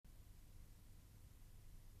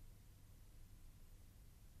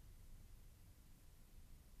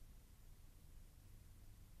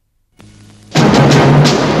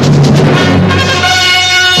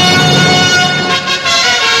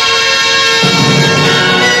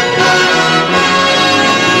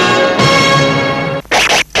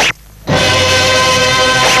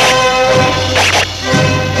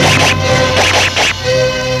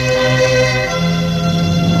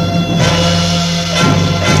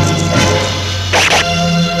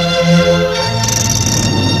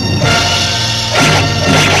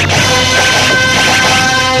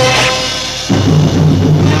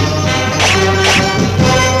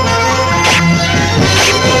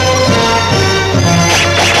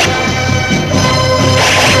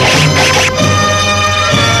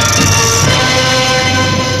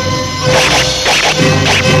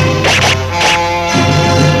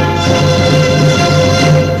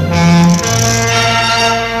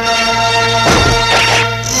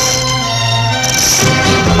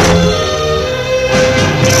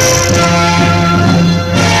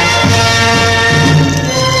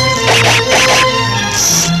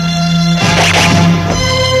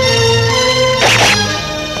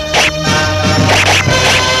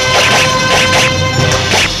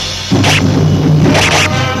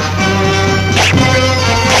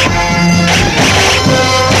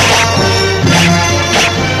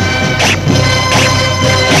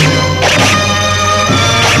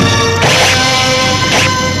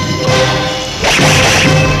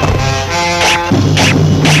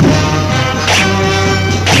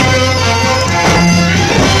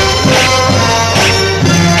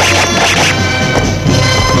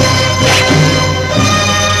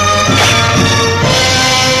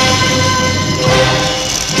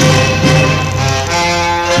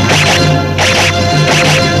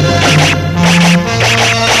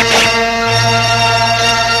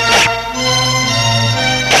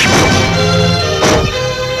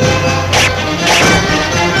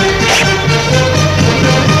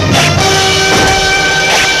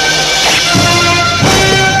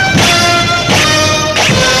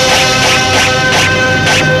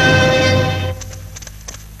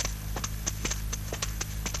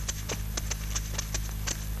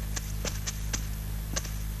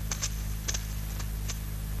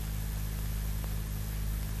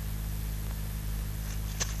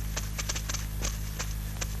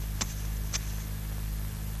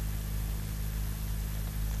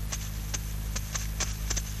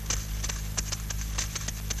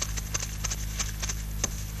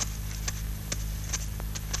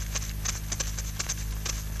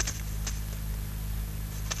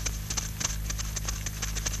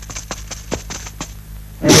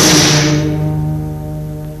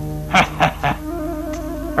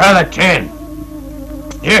Number 10.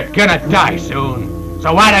 You're gonna die soon,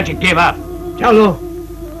 so why don't you give up? Chalu,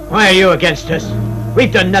 why are you against us?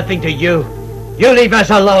 We've done nothing to you. You leave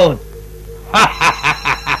us alone. I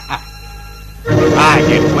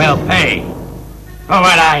get well paid for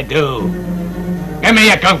what I do. Give me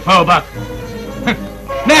your kung fu book.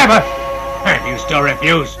 Never. If you still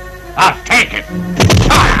refuse, I'll take it.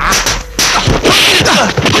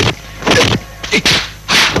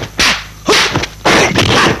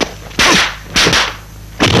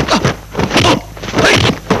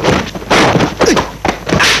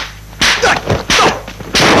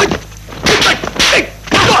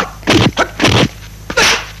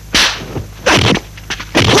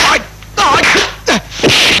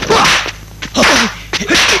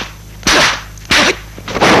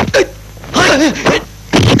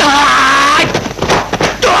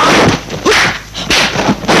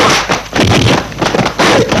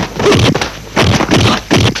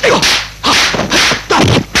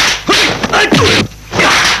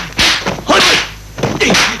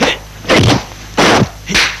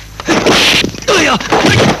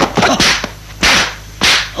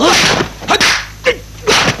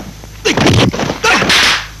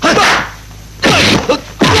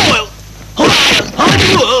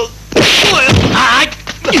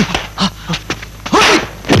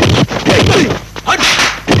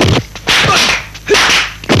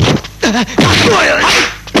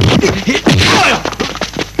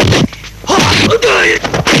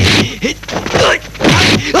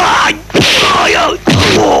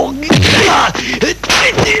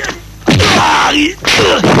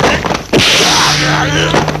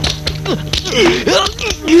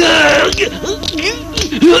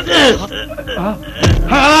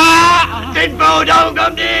 Dinfo, don't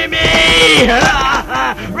come near me!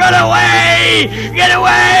 Run away! Get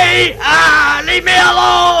away! Leave me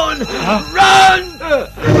alone! Run!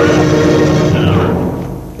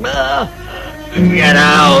 Get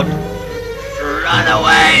out! Run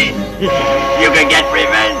away! You can get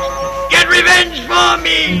revenge! Get revenge for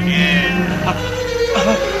me!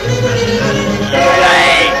 Get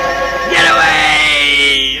away! Get away!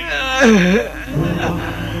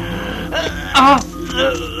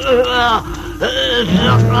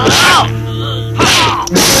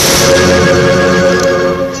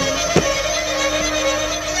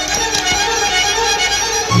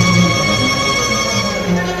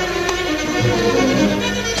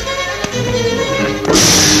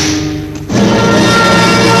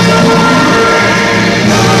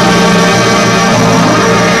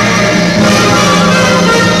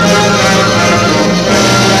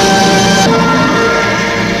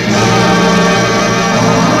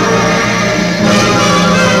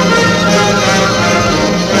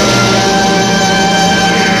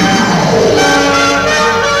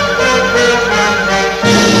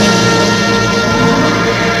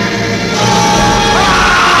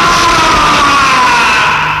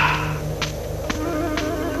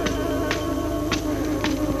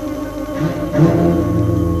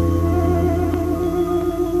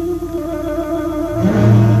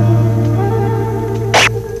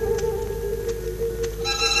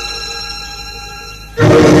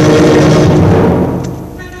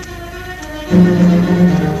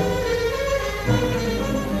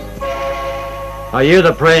 Are you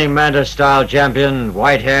the praying mantis style champion,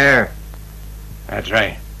 white hair? That's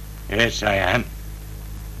right. Yes, I am.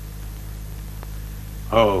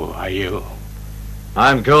 Who are you?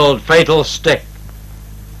 I'm Gold Fatal Stick,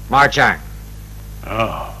 Cheng.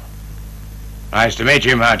 Oh. Nice to meet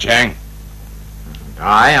you, Cheng.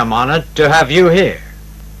 I am honored to have you here.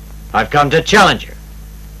 I've come to challenge you.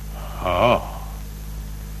 Oh.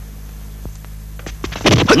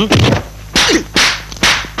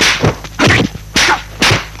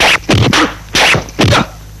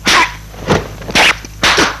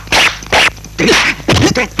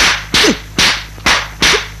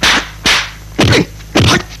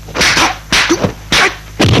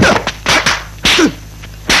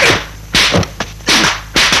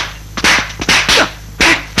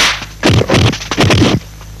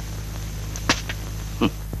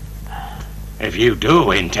 If you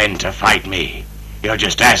do intend to fight me, you're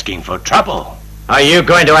just asking for trouble. Are you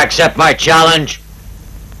going to accept my challenge?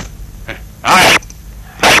 I...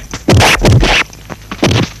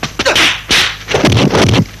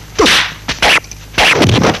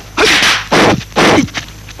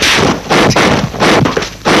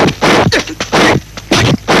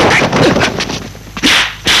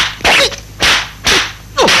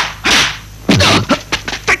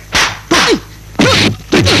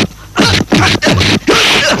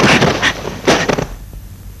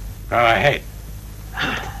 Go ahead.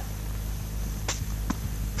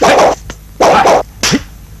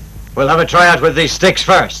 We'll have a tryout with these sticks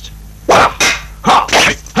first.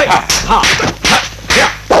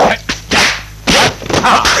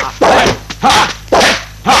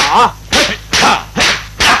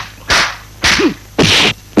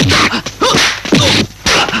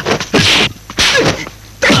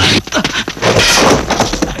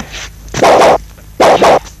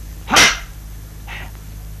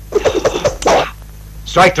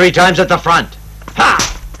 Strike 3 times at the front.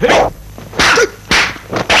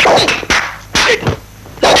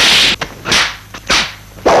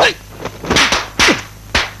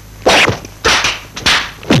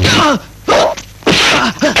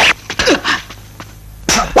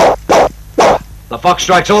 The fox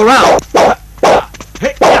strikes all round.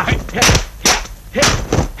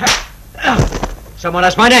 Someone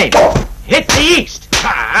asked my name. Hit the east.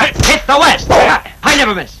 Hit the west. I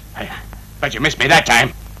never miss. But you missed me that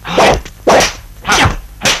time.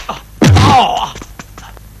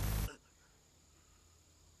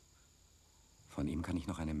 Von ihm kann ich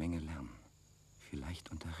noch eine Menge lernen.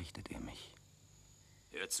 Vielleicht unterrichtet er mich.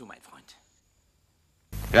 Hör zu, mein Freund.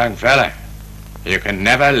 Young fella, you can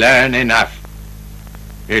never learn enough.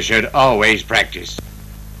 You should always practice.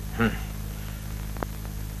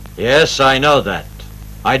 Yes, I know that.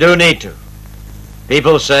 I do need to.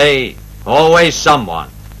 People say, always someone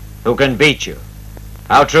who can beat you.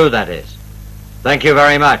 How true that is. Thank you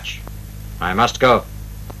very much. I must go.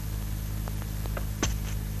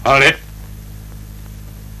 Hold it.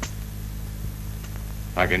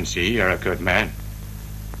 I can see you're a good man.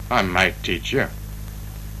 I might teach you.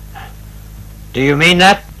 Do you mean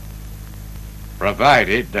that?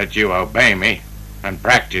 Provided that you obey me and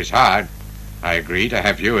practice hard, I agree to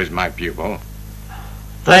have you as my pupil.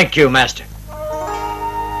 Thank you, Master.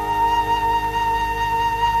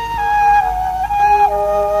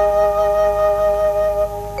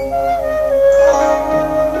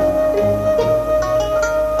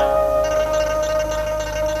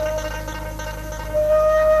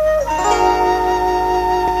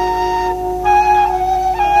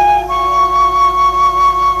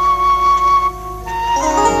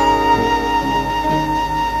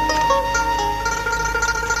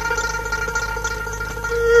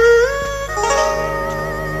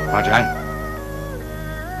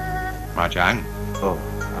 Cheng. Oh,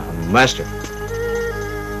 Master.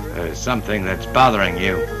 There's something that's bothering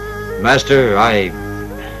you. Master, Why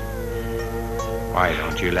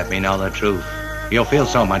don't you let me know the truth? You'll feel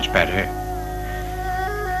so much better.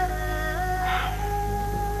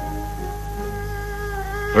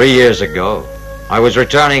 Three years ago, I was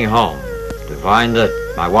returning home to find that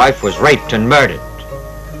my wife was raped and murdered.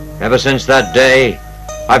 Ever since that day,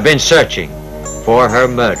 I've been searching for her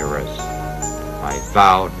murderers. I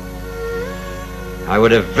vowed I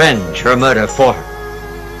would avenge her murder for her.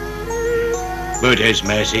 But his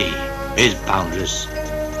mercy is boundless.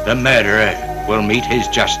 The murderer will meet his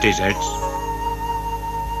just deserts.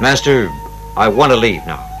 Master, I want to leave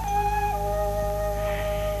now.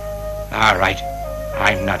 All right.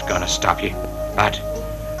 I'm not going to stop you. But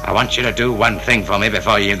I want you to do one thing for me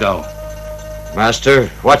before you go. Master,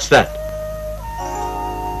 what's that?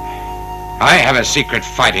 I have a secret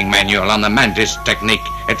fighting manual on the Mantis technique.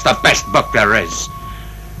 It's the best book there is.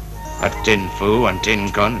 But Tin Fu and Tin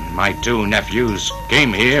Kun, my two nephews,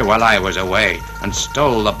 came here while I was away and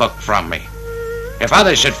stole the book from me. If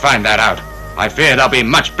others should find that out, I fear there'll be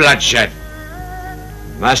much bloodshed.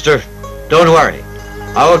 Master, don't worry.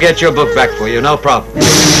 I will get your book back for you, no problem.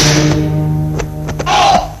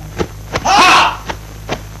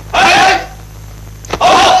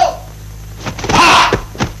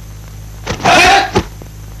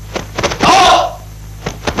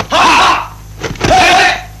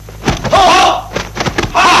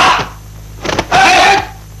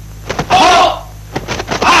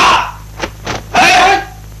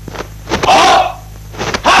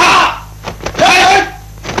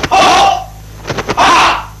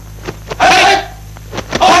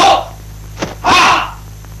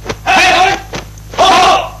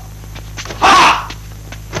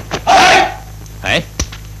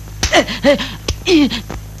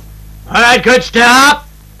 All right, good, stop.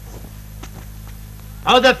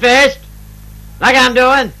 Hold the fist, like I'm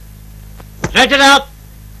doing. Stretch it out,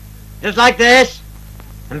 just like this.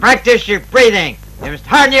 And practice your breathing. You must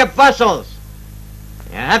harden your muscles.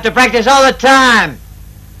 You have to practice all the time,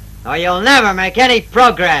 or you'll never make any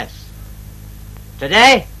progress.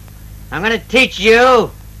 Today, I'm going to teach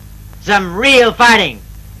you some real fighting.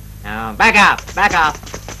 Now, back off, back off.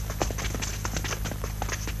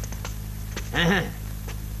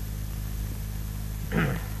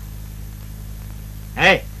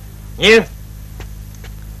 Hey, you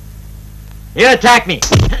attack me.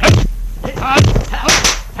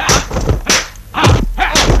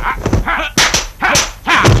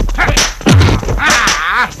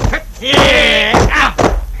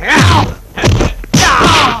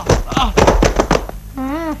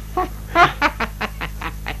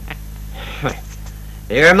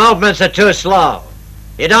 Your movements are too slow.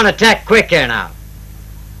 You don't attack quick here now.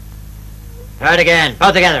 Try it again.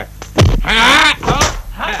 Both together.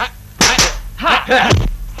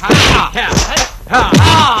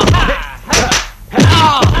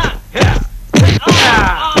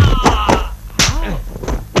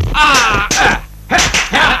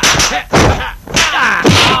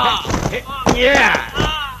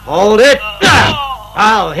 Hold it.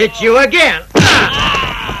 I'll hit you again.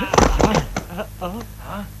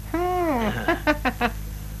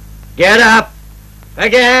 Get up.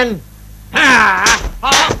 Again.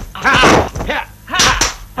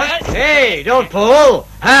 Hey, don't pull.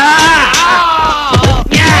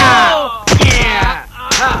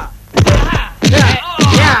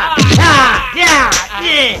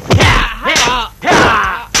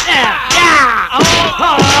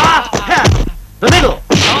 The middle.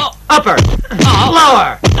 Upper.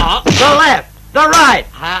 Lower. The left. The right.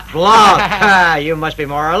 Block. You must be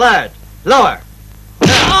more alert. Lower.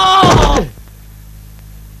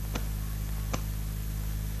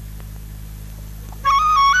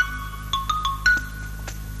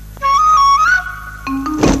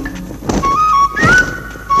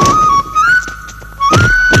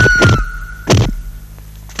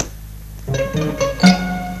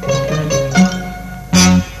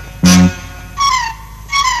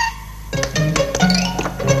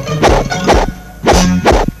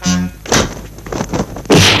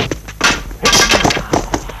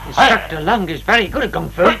 Instructor Lung is very good at Kung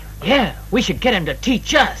Fu. Yeah, we should get him to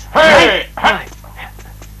teach us. Hey! Right?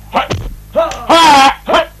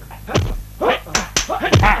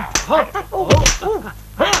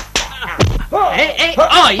 Hey,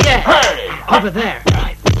 oh yeah, over there.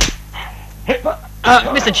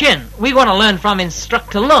 Mr. Chin, we want to learn from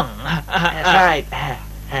Instructor Lung. That's right.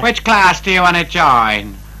 Which class do you want to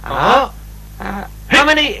join? How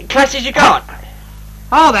many classes you got?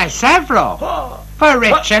 Oh, there's several. For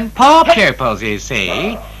rich and poor pupils, you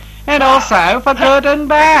see. And also for good and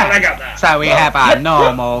bad. So we have our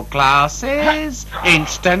normal classes,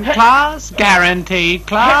 instant class, guaranteed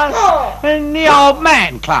class, and the old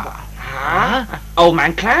man class. Old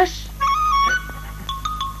man class?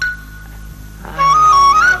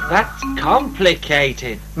 That's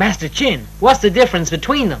complicated. Master Chin, what's the difference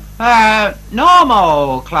between them?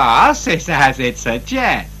 Normal class is as it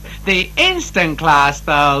suggests. The instant class,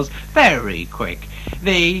 though's very quick.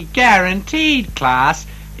 The guaranteed class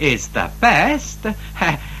is the best.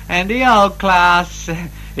 And the old class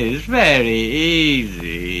is very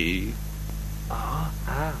easy.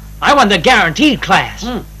 I want the guaranteed class.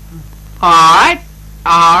 All right.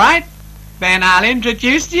 Then I'll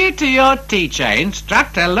introduce you to your teacher.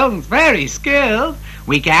 Instructor Lung's very skilled.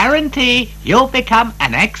 We guarantee you'll become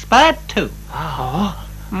an expert too.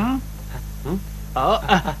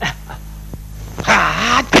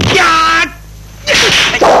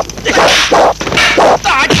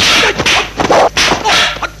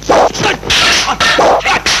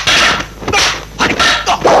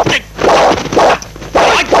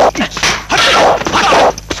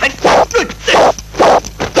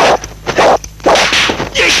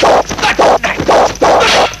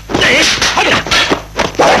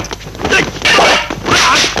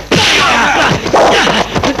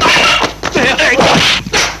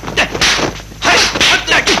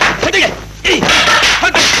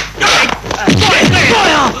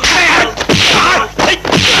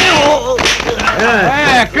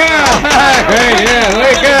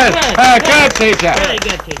 Good, teacher. Very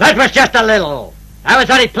good, teacher. That was just a little. I was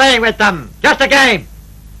only playing with them. Just a game.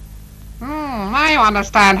 Now you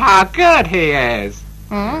understand how good he is.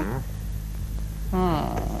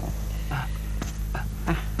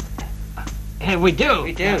 We do.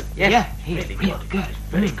 We do. Yes. Yeah, he's really good.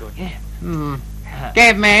 Very good. Yeah.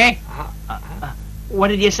 Give me. What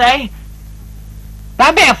did you say?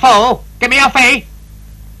 Don't be a fool. Give me your fee.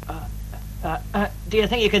 Do you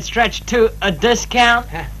think you could stretch to a discount?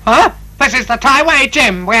 Huh? This is the Taiwan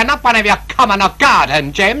gym. We're not one of your common or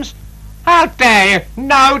garden gyms. How dare you?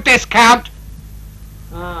 No discount.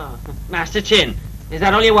 Master Chin, is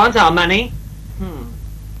that all you want, our money?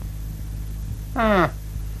 They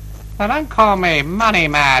don't call me money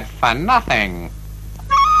mad for nothing.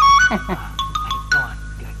 Go on,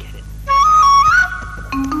 go get it.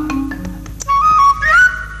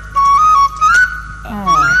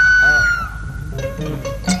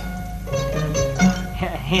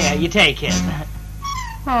 Here, you take it.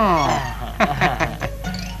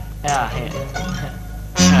 Yeah, here.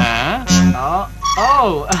 Huh?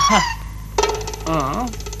 Oh.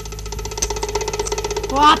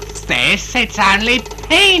 What's this? It's only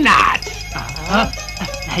peanuts.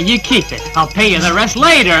 You keep it. I'll pay you the rest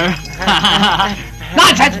later.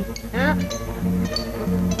 Nonsense!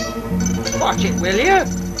 Watch it, will you?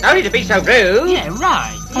 No need to be so rude. Yeah,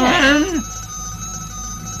 right. Yeah.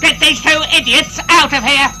 Get these two idiots out of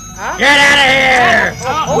here! Get out of here!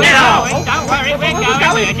 We're going. Don't worry, we're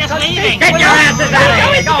going. We're just leaving. Get your asses out of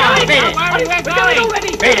here! Go on, beat Don't worry, we're going.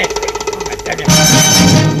 Beat it!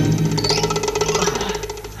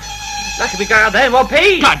 Lucky we got out there and won't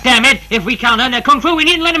pee. God damn it! If we can't earn their kung fu, we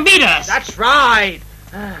needn't let them beat us. That's right.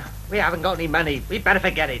 We haven't got any money. We better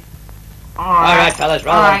forget it. All right, fellas,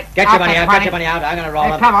 roll them. Get your money out, get your money out. I'm gonna roll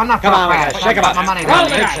them. Come on, not Come on, so guys, fast. shake them up. My money Roll down.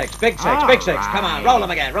 them, big six. Come on, roll them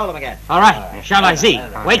again, roll them again. All right. Shall I see?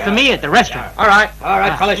 Wait for me at the restaurant. All right,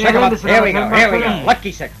 fellas, shake them up. Here we go.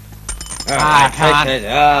 Lucky six. I can't.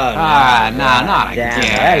 No, not Damn,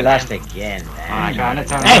 again. I lost again. All right, go on,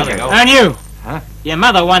 let's have Hey, another go. and you. Huh? Your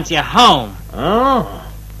mother wants you home.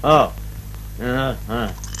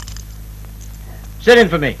 Sit in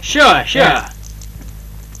for me. Sure. Yeah.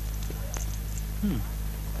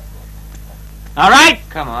 All right.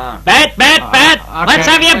 Come on. Bet. Okay. Let's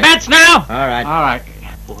have your bets now. All right. All right.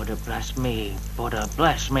 Buddha bless me. Buddha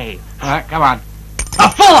bless me. All right, come on. A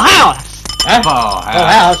full house. Full Full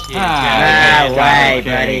house? Yeah, No yeah, way, okay.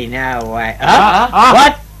 buddy. No way.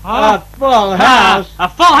 What? A full house? A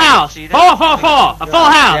full house. 4. A full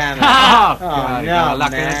house. Damn it. Oh, Oh, God, no, you're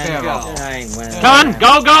lucky man. to see I ain't winning. Come on,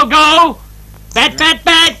 go. Bet. All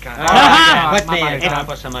right, put me in.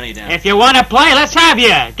 Put some money down. If you want to play, let's have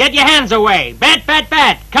you. Get your hands away. Bet.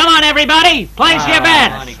 Come on, everybody. Place your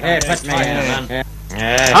bets. Hey, put me in.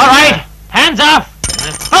 All right, hands up.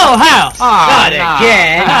 Full house. Not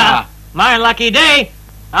again. My lucky day.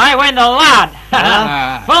 I win the lot.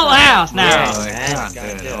 Full house now.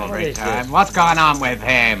 What's going on with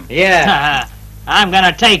him? Yeah. I'm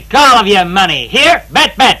gonna take all of your money. Here,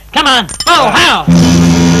 bet. Come on, full house.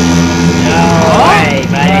 No way,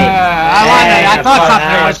 buddy. I thought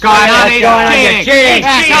something was going on. He's cheating.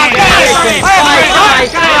 Cheating.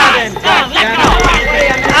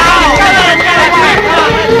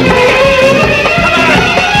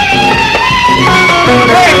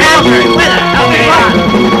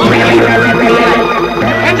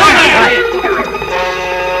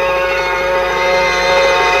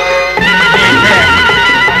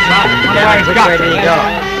 Yeah, Where did he go?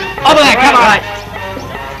 Over there, come on.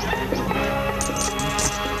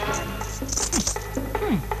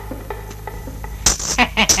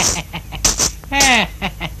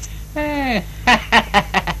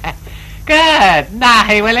 Good. Now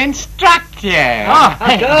he will instruct you. Oh,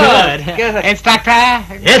 good. Instructor,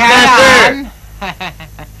 Yes, carry master.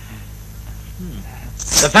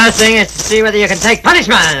 The first thing is to see whether you can take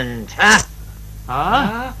punishment.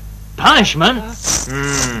 Huh? Punishment?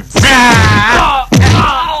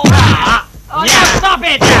 Oh, yeah, stop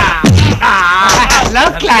it!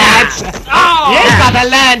 Look, lads, you've got to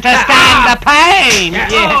learn to stand the pain.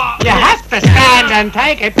 You have to stand and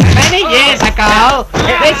take it. Many years ago,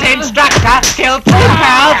 this instructor killed 2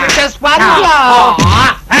 cows with just one blow.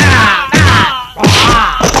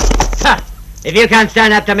 If you can't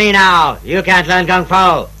stand up to me now, you can't learn Kung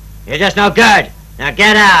Fu. You're just no good. Now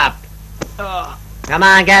get up. Come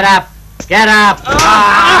on, get up. Get up.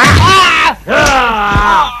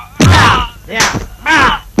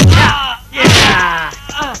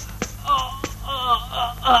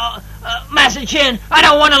 Master Chin, I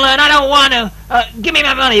don't want to learn. I don't want to. Give me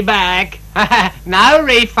my money back. No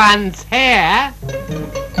refunds here.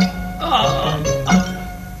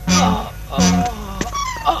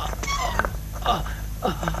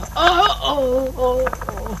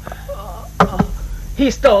 He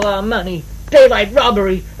stole our money. Daylight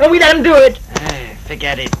robbery, and we let him do it. Hey,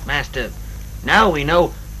 forget it, Master. Now we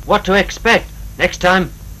know what to expect. Next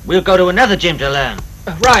time, we'll go to another gym to learn.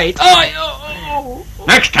 Right.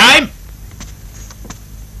 Next time?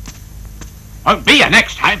 Won't be a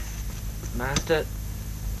next time. Master,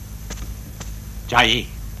 Jacky,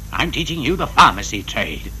 I'm teaching you the pharmacy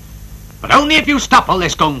trade. But only if you stop all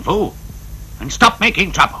this kung fu and stop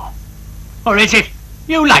making trouble. Or is it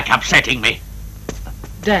you like upsetting me?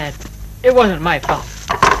 Dad, it wasn't my fault.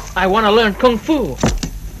 I want to learn kung fu,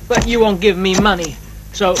 but you won't give me money,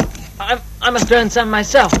 so I must learn some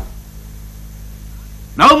myself.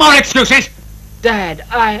 No more excuses. Dad,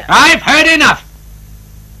 I've heard enough.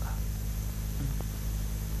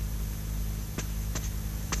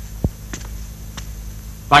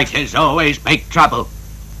 Fighters always make trouble.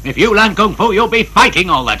 If you learn kung fu, you'll be fighting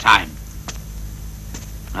all the time.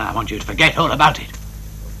 I want you to forget all about it.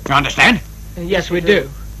 You understand? Yes, we do.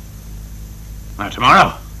 Well,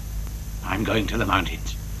 tomorrow, I'm going to the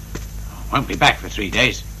mountains. Won't be back for 3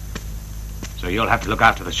 days. So you'll have to look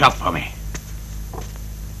after the shop for me.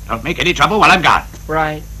 Don't make any trouble while I'm gone.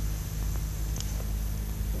 Right.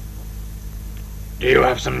 Do you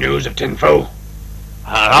have some news of Tin Fu?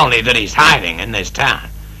 Only that he's hiding in this town.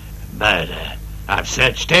 But I've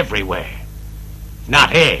searched everywhere. He's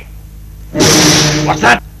not here. What's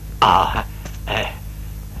that?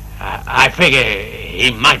 I figure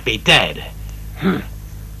he might be dead.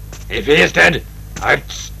 If he is dead, I'd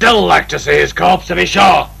still like to see his corpse to be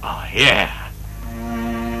sure. Oh, yeah.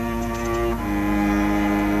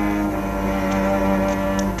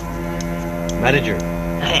 Manager,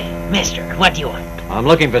 Hey, mister, what do you want? I'm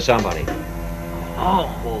looking for somebody. Oh,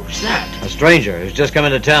 who's that? A stranger who's just come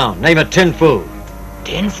into town. Name it Tin Fu.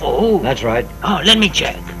 Tin Fu? That's right. Oh, let me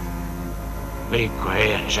check. Li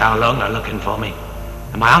Kuei and Xiao Long are looking for me.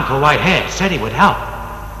 And my Uncle Whitehead said he would help.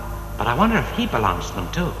 But I wonder if he belongs to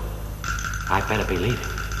them, too. I'd better be leaving.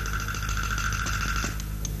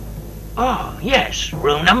 Oh, yes,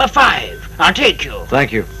 room number 5. I'll take you.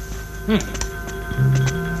 Thank you.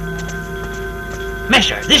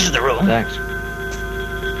 Mister, this is the room. Thanks.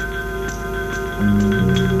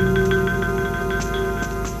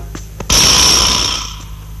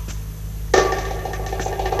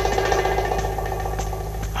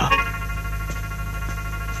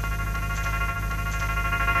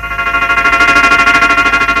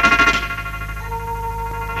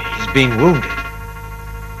 He's being wounded.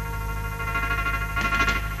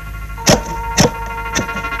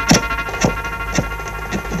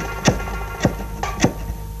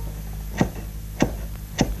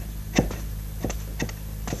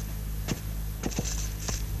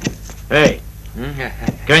 Hey,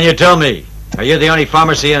 can you tell me, are you the only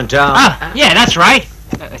pharmacy in town? Yeah, that's right.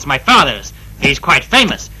 It's my father's. He's quite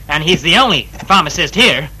famous, and he's the only pharmacist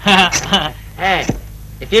here. Hey,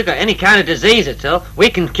 if you've got any kind of disease at all, we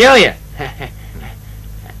can cure you.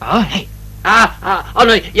 Oh, hey. Oh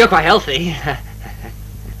no, you're quite healthy.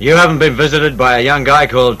 You haven't been visited by a young guy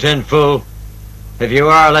called Tin Fu? If you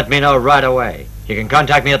are, let me know right away. You can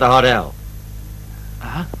contact me at the hotel.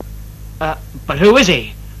 But who is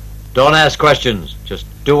he? Don't ask questions. Just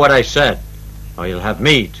do what I said, or you'll have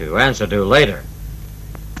me to answer to later.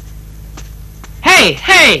 Hey,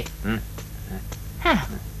 hey!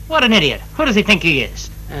 What an idiot. Who does he think he is?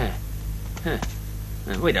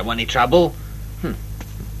 We don't want any trouble.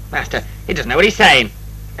 Master, he doesn't know what he's saying.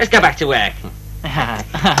 Let's go back to work.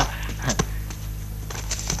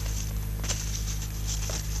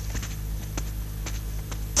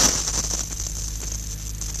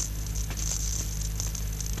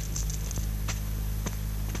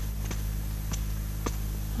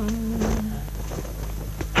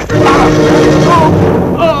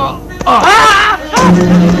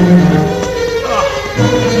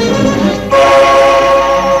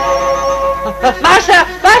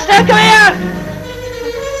 Master, come here!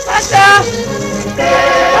 Master,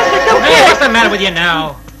 come Hey, what's the matter with you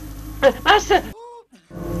now? Master,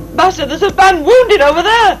 there's a man wounded over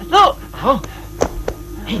there. Look. Oh.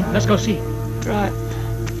 Hey, let's go see. Right.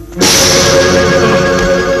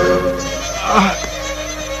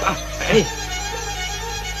 Hey.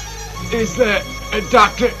 Is there a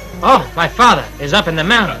doctor? Oh, my father is up in the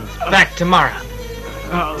mountains. Back tomorrow.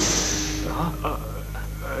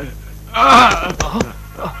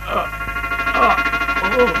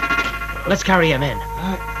 Let's carry him in.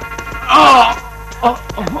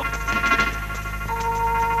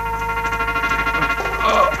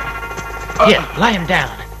 Here, lie him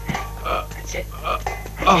down. That's it.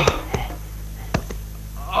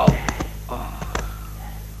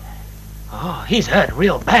 Oh, he's hurt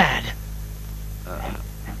real bad.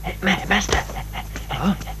 Master.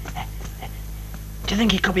 Do you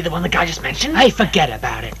think he could be the one the guy just mentioned? Hey, forget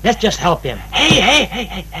about it. Let's just help him.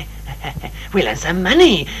 Hey. We'll earn some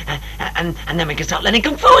money. And then we can start learning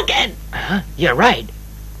Kung Fu again. You're right.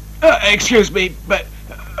 Excuse me, but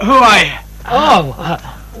who are you?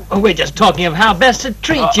 We're just talking of how best to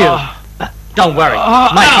treat you. Don't worry.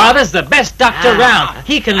 My father's the best doctor around.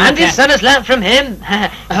 He can look And his son has learnt from him.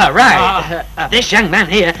 right. This young man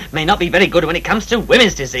here may not be very good when it comes to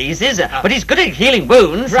women's diseases, but he's good at healing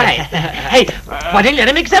wounds. Right. Hey, why don't you let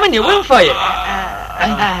him examine your wound for you?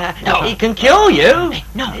 No, he can cure you. Hey,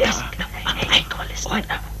 no, listen. No. Hey, come on, listen.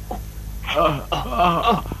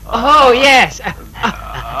 Oh, yes.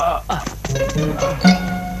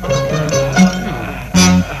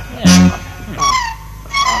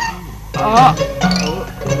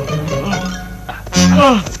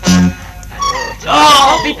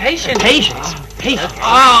 Be patient. Patience. Hey. Excuse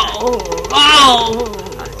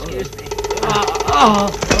me.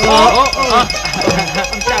 I'm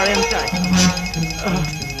sorry.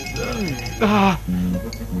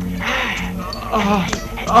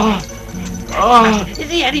 Is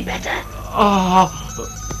he any better?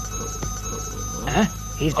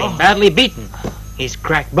 He's been badly beaten. He's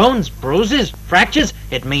cracked bones, bruises, fractures.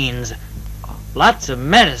 It means lots of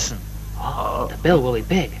medicine. The bill will be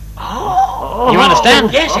big. You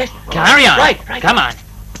understand? Yes. Carry on. Right. Come on.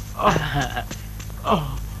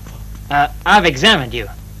 I've examined you,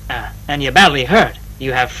 and you're badly hurt.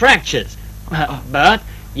 You have fractures. But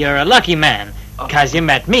you're a lucky man, 'cause you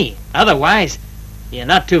met me. Otherwise, you're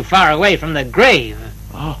not too far away from the grave.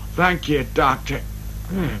 Oh, thank you, Doctor.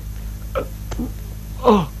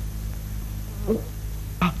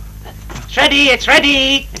 It's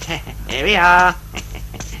ready. Here we are.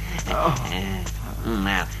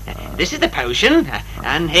 Now, this is the potion,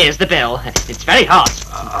 and here's the bill. It's very hot.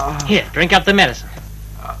 Here, drink up the medicine.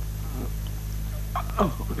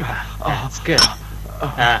 That's good.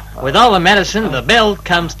 With all the medicine, the bill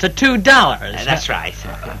comes to $2. That's right.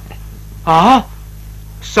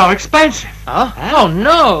 So expensive. Oh,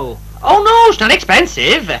 no. Oh, no, it's not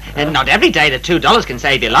expensive. And not every day that $2 can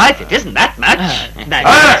save your life. It isn't that much.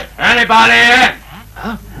 Hey, anybody in?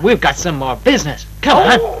 We've got some more business. Come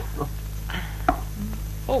on.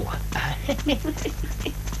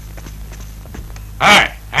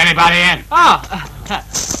 Hey, anybody in?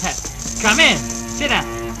 Come in. Sit down.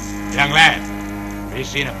 Young lad, have you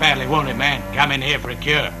seen a badly wounded man come in here for a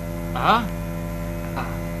cure?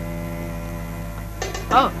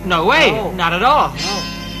 Oh, no way. Not at all.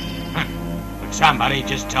 But somebody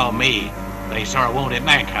just told me they saw a wounded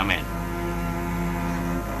man come in.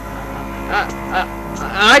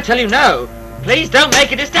 I tell you no. Please don't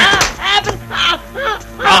make it happen.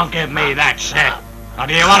 Don't give me that shit. Or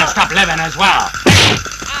do you want to stop living as well?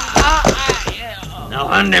 Now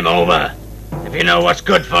hand him over, if you know what's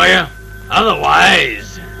good for you.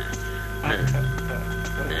 Otherwise...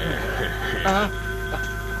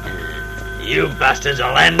 you bastards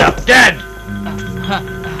will end up dead.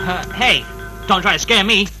 Hey, don't try to scare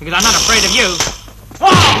me, because I'm not afraid of you.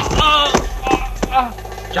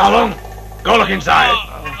 Jolung, go look inside.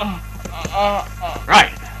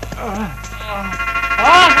 Right.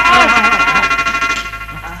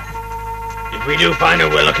 If we do find who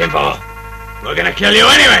we're looking for, we're gonna kill you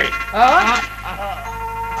anyway.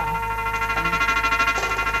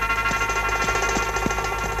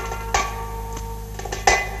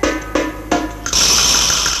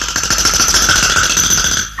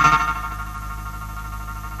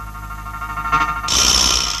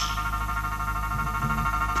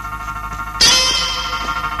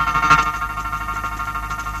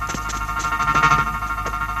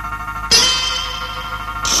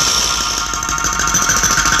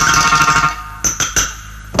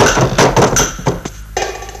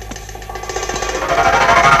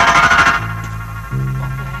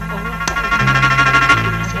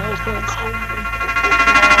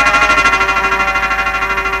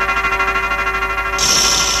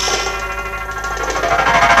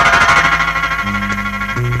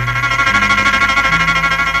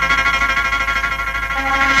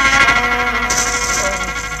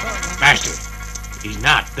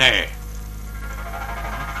 There.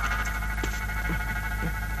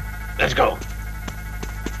 Let's go.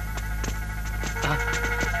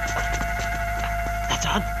 That's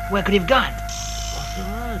odd. Where could he have gone?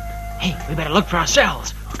 Hey, we better look for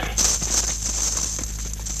ourselves. Okay.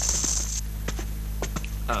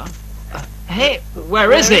 Hey,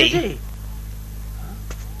 where is he?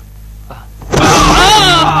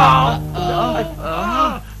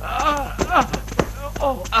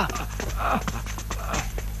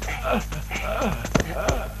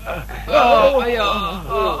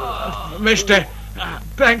 Mister,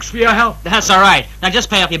 thanks for your help. That's all right. Now just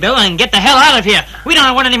pay up your bill and get the hell out of here. We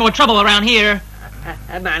don't want any more trouble around here.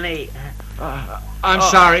 Money. I'm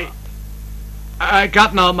sorry. I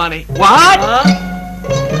got no money. What?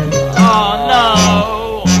 Oh,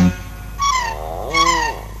 no.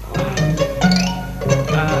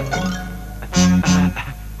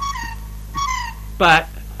 But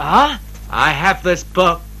I have this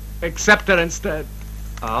book. Accept it instead.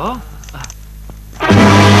 Oh?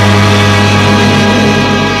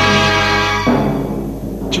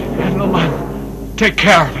 Gentlemen, take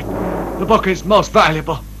care of it. The book is most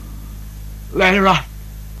valuable. Later on,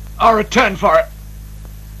 I'll return for it.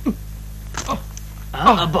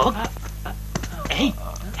 A book?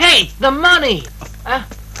 Hey, the money!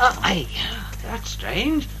 Hey, that's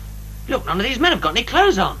strange. Look, none of these men have got any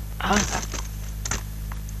clothes on.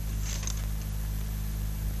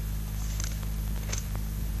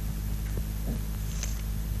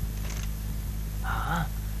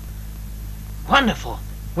 wonderful.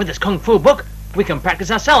 With this Kung Fu book, we can practice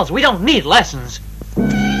ourselves. We don't need lessons.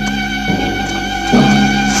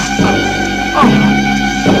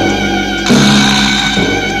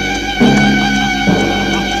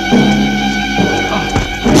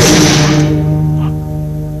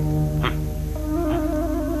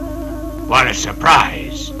 What a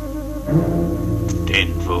surprise.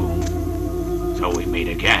 Tin Fu. So we meet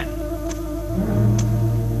again.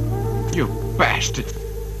 You bastard.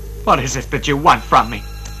 What is it that you want from me?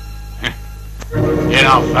 You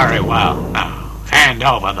know very well. Now, hand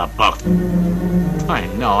over the book. I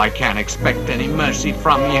know I can't expect any mercy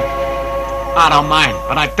from you. I don't mind,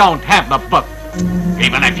 but I don't have the book.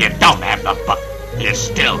 Even if you don't have the book, you're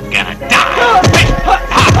still gonna die.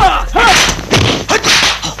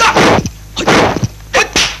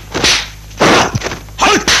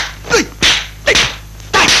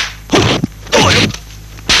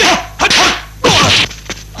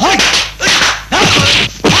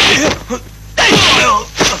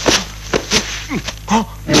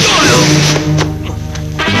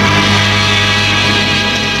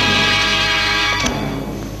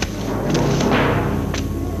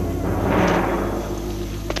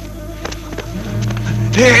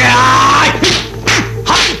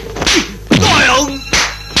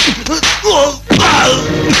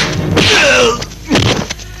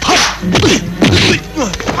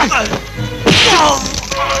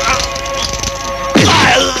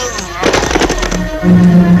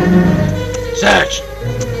 Search!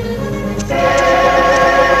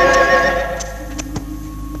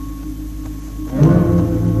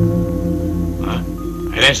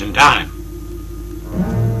 It isn't time.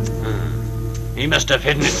 He must have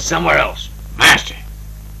hidden it somewhere else. Master,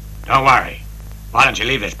 don't worry. Why don't you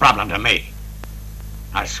leave this problem to me?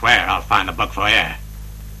 I swear I'll find the book for you.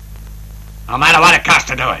 No matter what it costs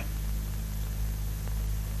to do it.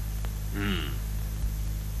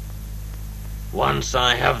 Once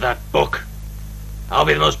I have that book, I'll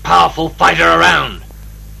be the most powerful fighter around.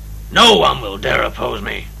 No one will dare oppose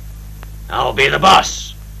me. I'll be the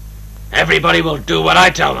boss. Everybody will do what I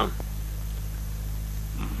tell them.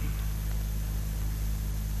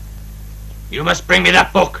 You must bring me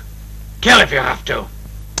that book. Kill if you have to.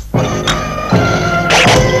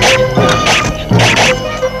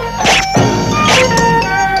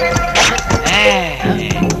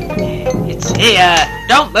 It's here.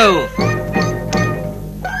 Don't move.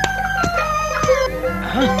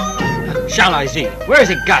 Shall I see? Where has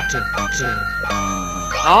it got to?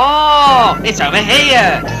 Oh, it's over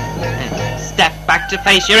here. Step back to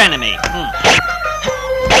face your enemy.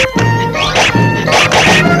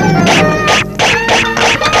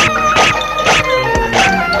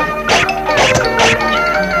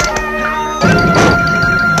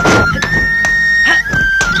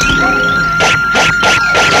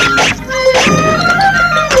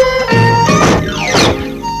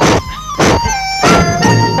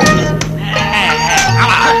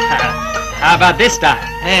 How about this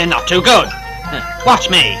time? Not too good. Watch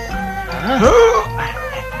me.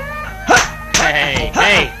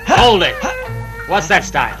 Hey, hold it. What's that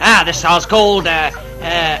style? This style's called,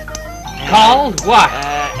 Called what?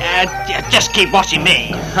 Just keep watching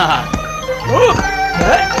me.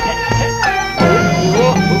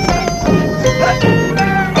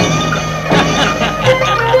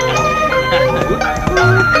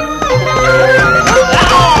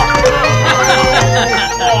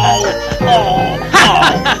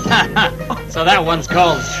 So that one's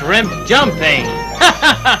called shrimp jumping.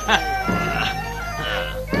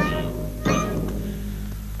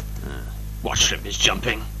 What shrimp is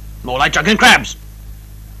jumping? More like drunken crabs.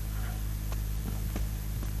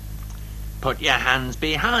 Put your hands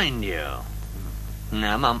behind you.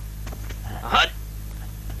 Now, Mum.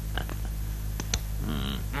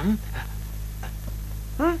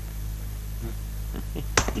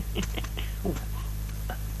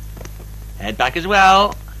 Head back as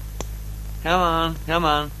well. Come on, come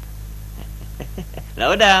on.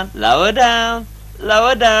 Lower down, lower down,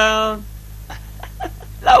 lower down.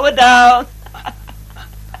 Lower down.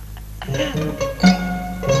 Come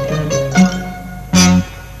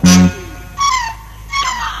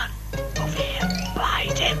on, over here.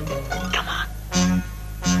 Bite him. Come on.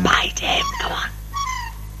 Bite him. Come on.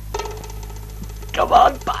 Come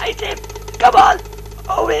on, bite him. Come on.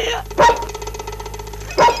 Over here.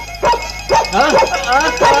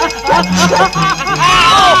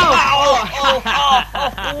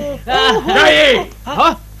 Jacky!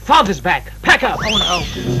 Huh? Father's back. Pack up. Oh no.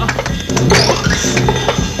 Come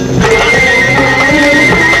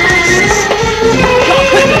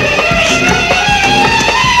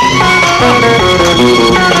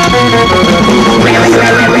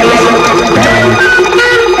on, quickly.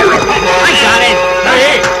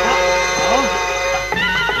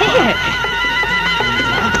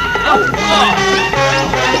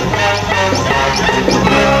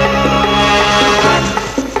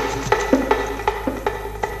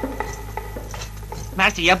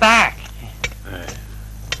 to your back.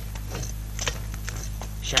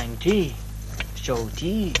 Shang Ti, Shou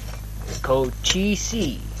Ti, Ko Chi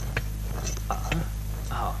Si.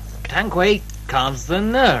 Tang Kui calms the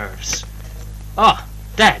nerves. Oh,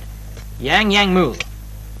 Dad, Yang Yang Moo.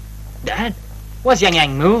 Dad, what's Yang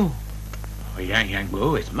Yang Moo? Oh, Yang Yang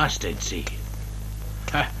Moo is mustard seed.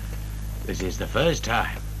 This is the first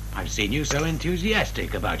time I've seen you so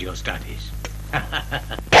enthusiastic about your studies.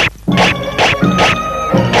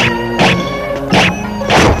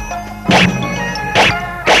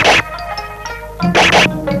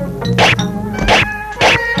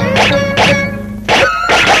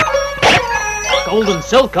 Golden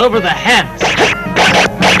silk over the hands.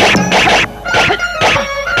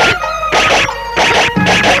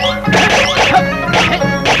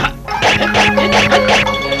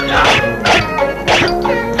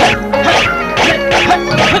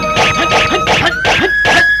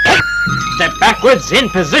 Step backwards in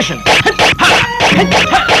position.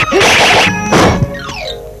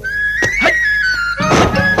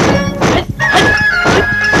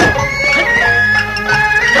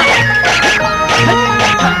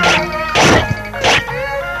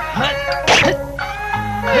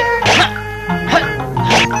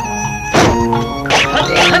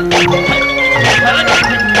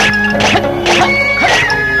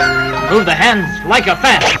 Move the hands like a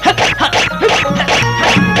fan.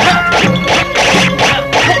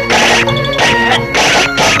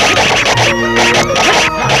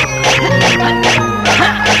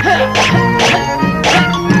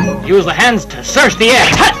 Use the hands to search the air.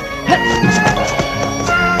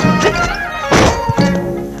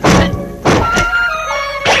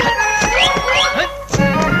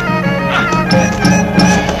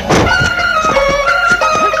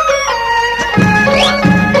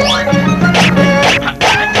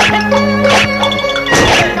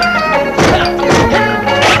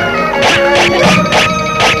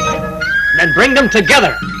 Then bring them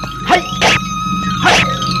together.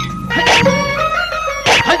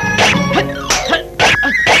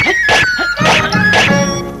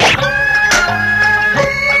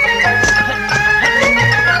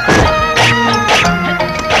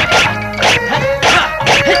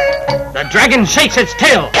 The dragon shakes its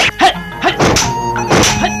tail.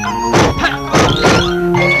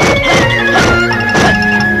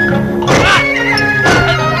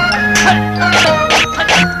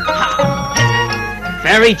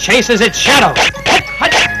 Fairy chases its shadow.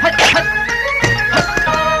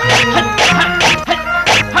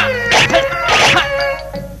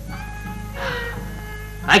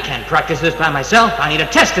 I can't practice this by myself. I need to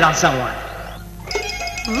test it on someone.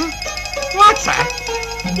 What's that?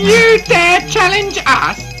 You dare challenge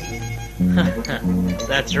us?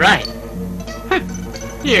 That's right.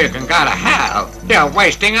 You can go to hell. You're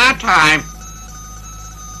wasting our time.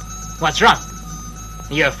 What's wrong?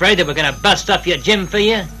 You afraid that we're gonna bust up your gym for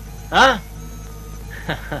you? Huh?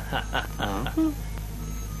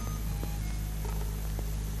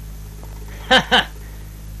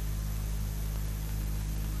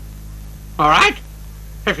 All right.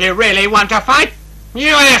 If you really want to fight, you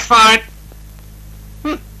ask for it.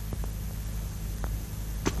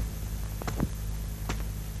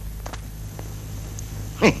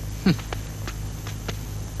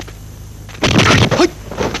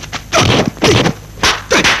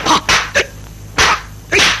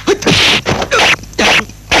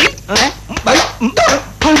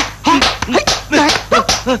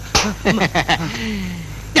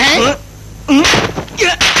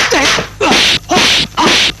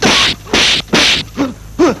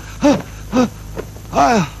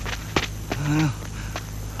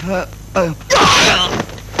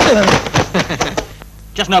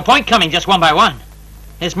 Just no point coming just one by one.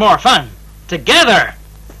 It's more fun. Together!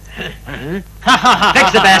 Fix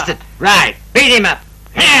the bastard. Right. Beat him up.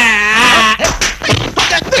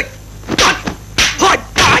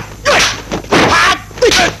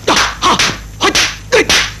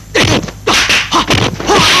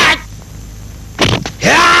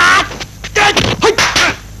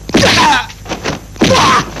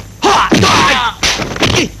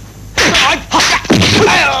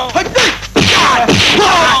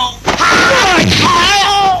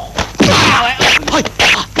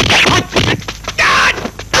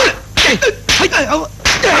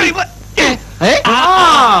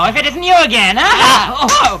 Oh, if it isn't you again,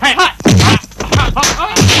 huh?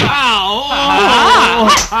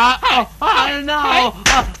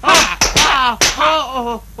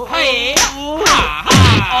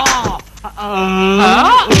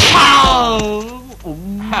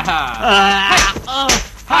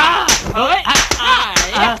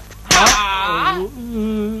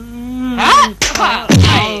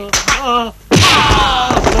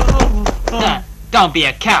 Don't be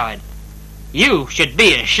a coward. You should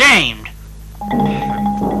be ashamed.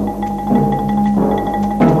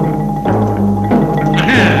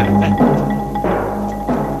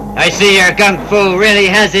 I see your kung fu really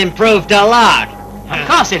has improved a lot. Of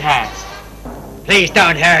course it has. Please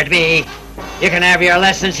don't hurt me. You can have your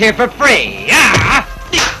lessons here for free. Yeah.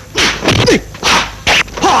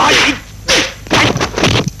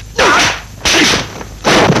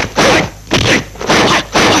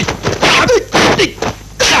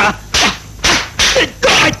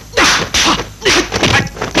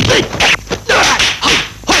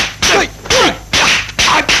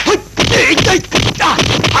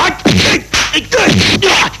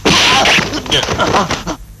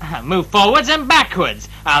 Move forwards and backwards.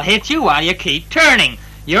 I'll hit you while you keep turning.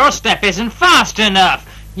 Your step isn't fast enough.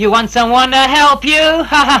 You want someone to help you? Ha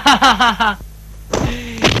ha ha ha ha.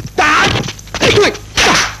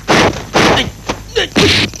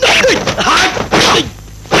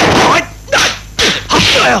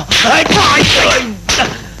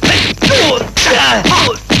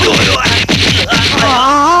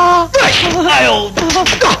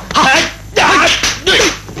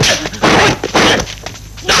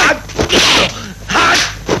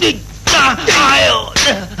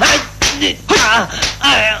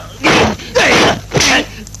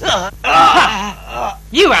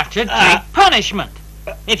 You have to take punishment.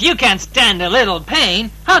 If you can't stand a little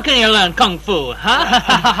pain, how can you learn kung fu,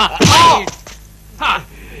 huh?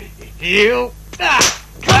 You... Come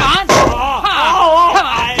on! Come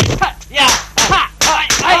on! Yeah!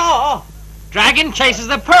 Dragon chases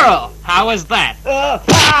the pearl. How was that?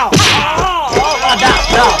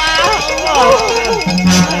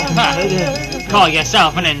 Call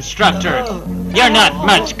yourself an instructor. You're not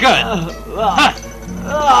much good.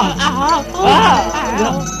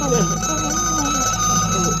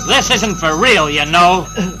 This isn't for real, you know.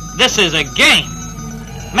 This is a game.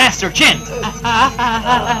 Master Chin.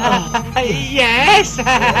 Yes?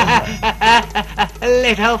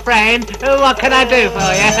 Little friend, what can I do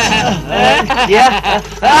for you? Yeah?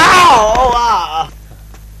 Ow!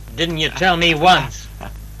 Didn't you tell me once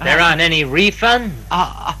there aren't any refunds?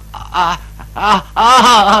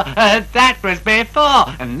 That was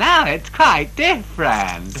before. Now it's quite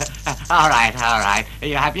different. All right.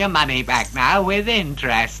 You have your money back now with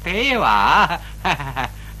interest. Here you are. There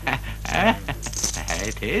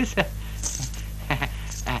it is.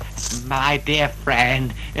 My dear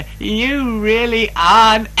friend, you really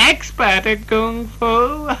are an expert at kung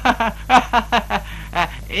fu.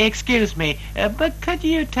 Excuse me, but could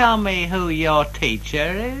you tell me who your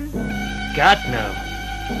teacher is? Got no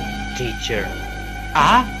teacher.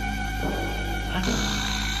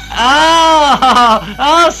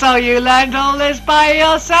 Oh, so you learned all this by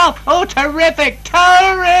yourself. Oh, terrific.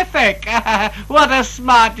 What a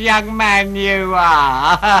smart young man you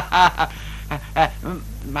are.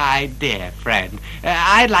 My dear friend,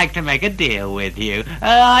 I'd like to make a deal with you.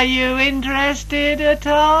 Are you interested at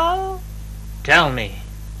all? Tell me.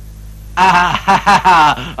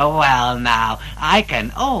 Well, now, I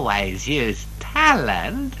can always use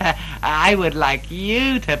talent. I would like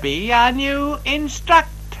you to be our new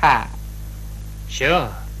instructor.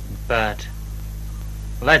 Sure, but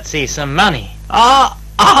let's see some money. Oh,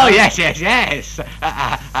 yes.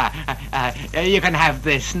 You can have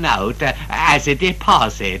this note as a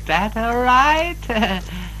deposit. That all right?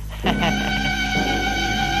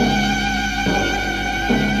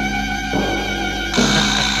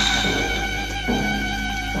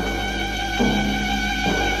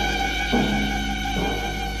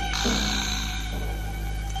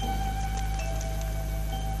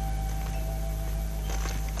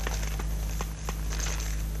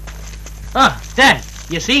 Oh, Dad,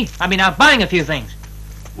 you see? I've been out buying a few things.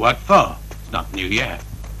 What for? It's not New Year.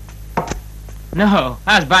 No,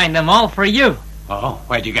 I was buying them all for you. Oh,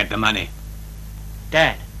 where'd you get the money?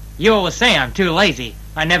 Dad, you always say I'm too lazy.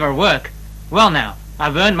 I never work. Well now,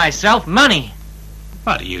 I've earned myself money.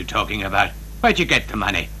 What are you talking about? Where'd you get the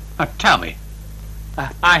money? Tell me.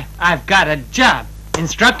 I've got a job.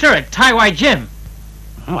 Instructor at Taiwai Gym.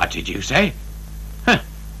 What did you say? Huh,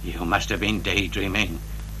 you must have been daydreaming.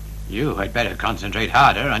 You had better concentrate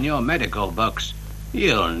harder on your medical books.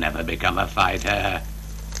 You'll never become a fighter.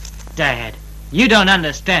 Dad, you don't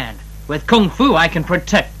understand. With Kung Fu, I can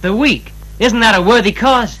protect the weak. Isn't that a worthy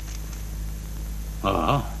cause?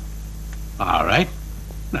 Oh, all right.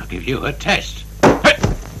 I'll give you a test.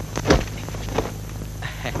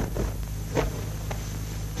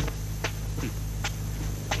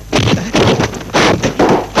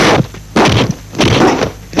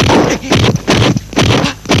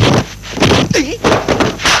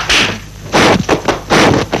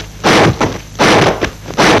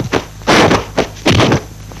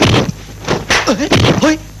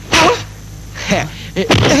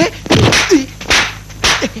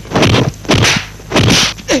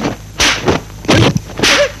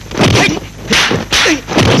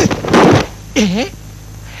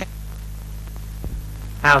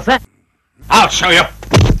 How's that? I'll show you.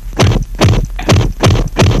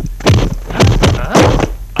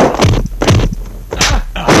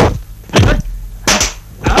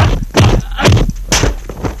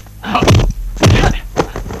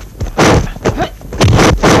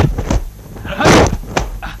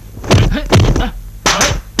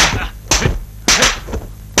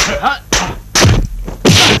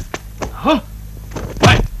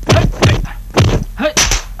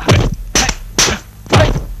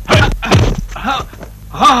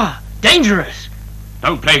 Dangerous.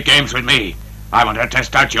 Don't play games with me. I want to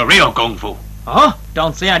test out your real kung fu. Oh,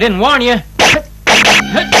 don't say I didn't warn you.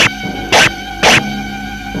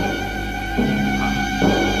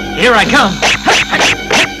 Here I come.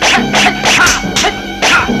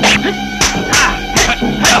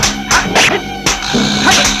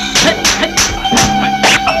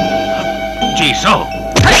 Gee, so.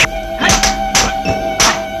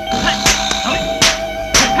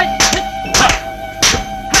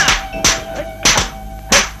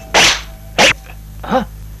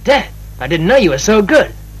 Dad, I didn't know you were so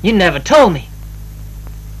good. You never told me.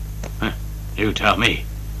 Huh. You tell me.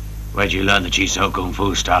 Where'd you learn the Chiso Kung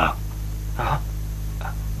Fu style?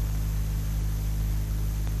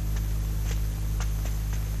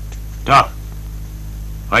 Doc,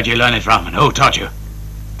 where'd you learn it from and who taught you?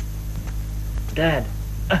 Dad,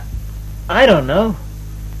 I don't know.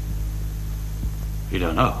 You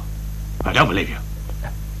don't know? I don't believe you.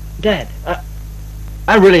 Dad,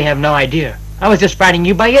 I really have no idea. I was just fighting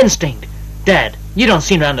you by instinct. Dad, you don't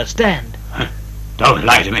seem to understand. Don't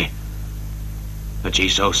lie to me. The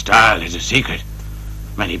Chiso style is a secret.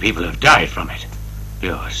 Many people have died from it.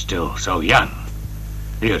 You're still so young.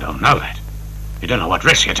 You don't know that. You don't know what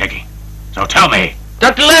risks you're taking. So tell me.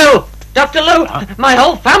 Dr. Liu! Dr. Liu! My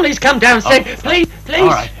whole family's come down sick. Please, please. All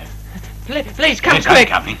right. Please come Yes,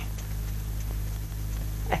 quick. I'm coming.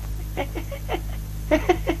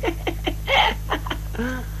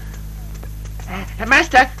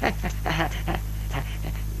 Master,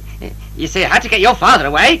 you see, I had to get your father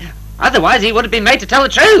away. Otherwise, he would have been made to tell the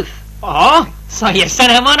truth. Oh, so you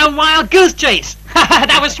sent him on a wild goose chase.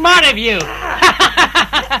 That was smart of you.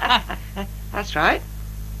 That's right.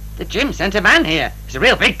 The Jim sent a man here. He's a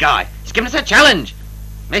real big guy. He's given us a challenge.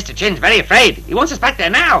 Mr. Chin's very afraid. He wants us back there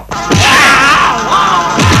now.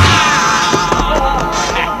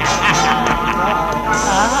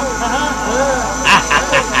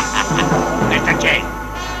 Mr. Cheng,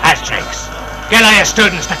 as tricks. Get all your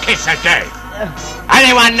students to kiss a day.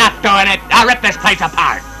 Anyone not doing it, I'll rip this place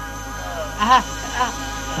apart.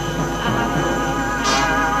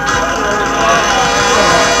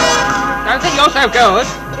 Don't think you're so good.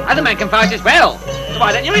 Other men can fight as well. So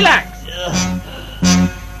why don't you relax?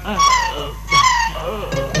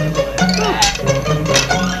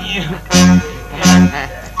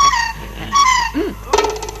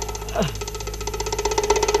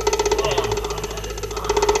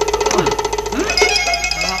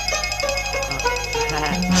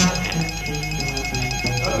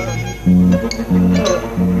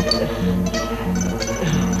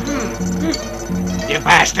 You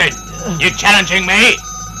bastard! You challenging me?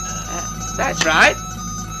 That's right.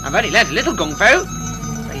 I've only learnt a little kung fu.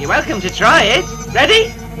 So you're welcome to try it.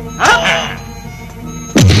 Ready? Up!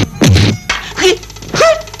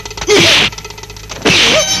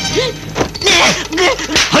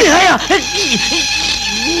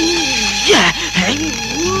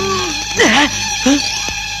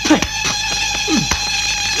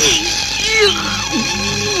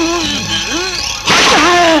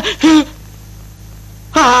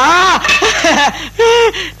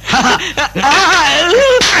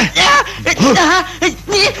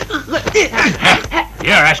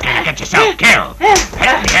 You're asking to get yourself killed.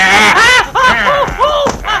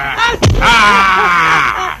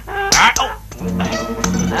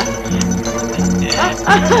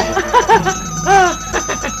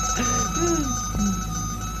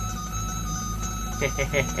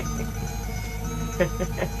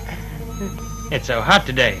 It's so hot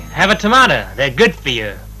today. Have a tomato. They're good for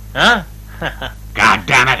you. Huh? God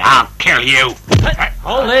damn it, I'll kill you.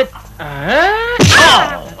 Hold it.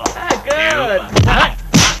 Good.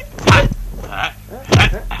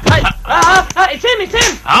 It's him, it's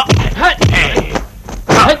him. Hey.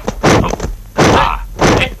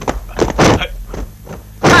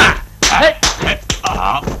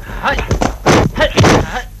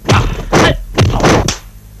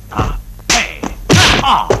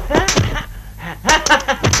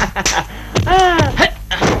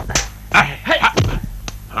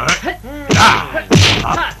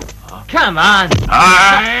 Come on.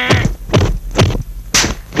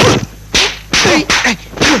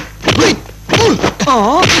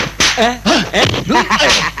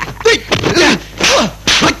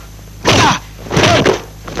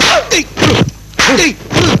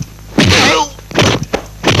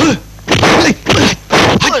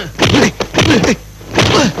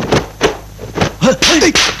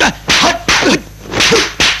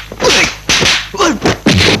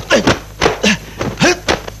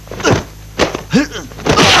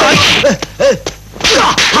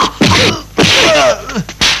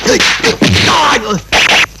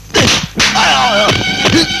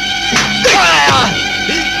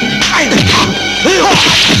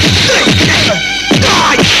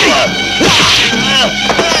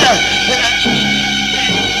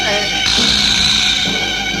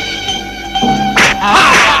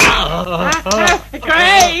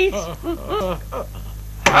 Great!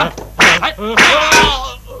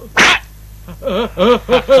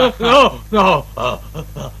 No.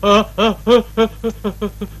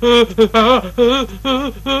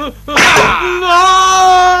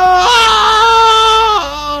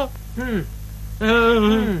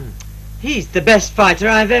 He's the best fighter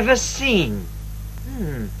I've ever seen.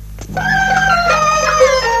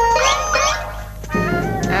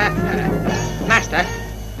 Master,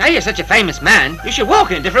 now you're such a famous man, you should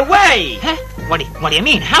walk in a different way. Huh? What do you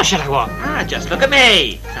mean? How should I walk? Just look at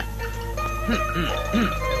me.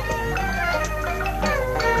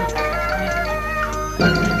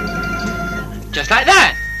 Just like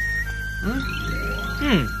that.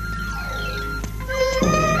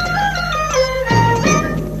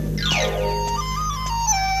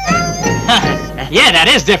 Yeah, that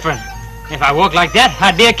is different. If I walk like that,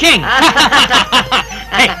 I'd be a king.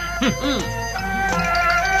 Hey.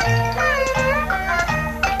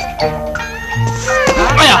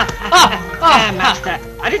 Master,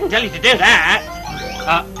 I didn't tell you to do that.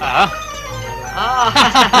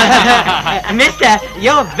 Mister,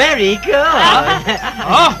 you're very good.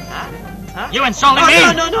 You insulting me?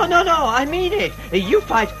 No, I mean it. You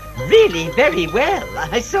fight really very well.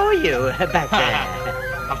 I saw you back there.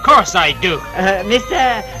 Of course I do.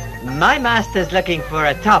 Mister, my master's looking for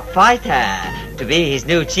a top fighter to be his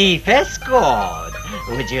new chief escort.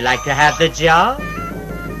 Would you like to have the job?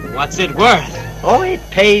 What's it worth? Oh, it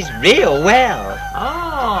pays real well.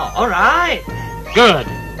 Oh, all right. Good.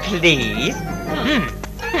 Please.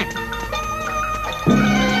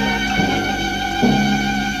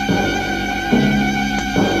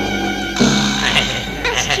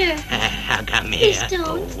 Master, Come please here.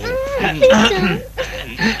 don't. Please don't.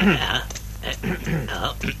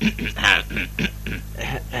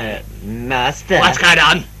 Master. What's going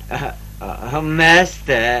on?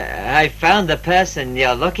 Master, I found the person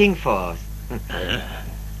you're looking for.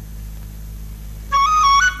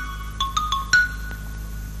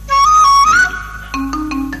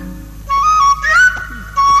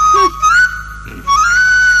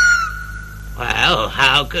 Well,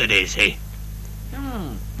 how good is he?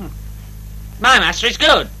 My master is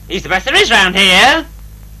good. He's the best there is round here.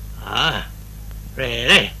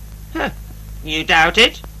 Really? You doubt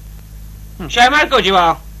it? Show him how good you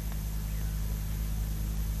are.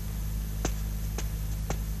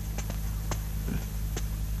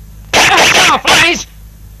 Oh, flies!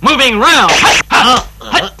 Moving round.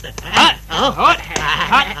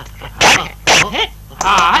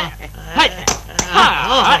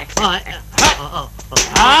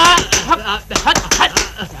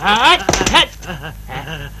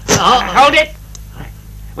 Hold it.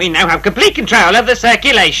 We now have complete control of the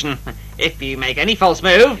circulation. If you make any false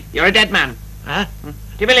move, you're a dead man. Do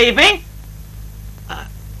you believe me?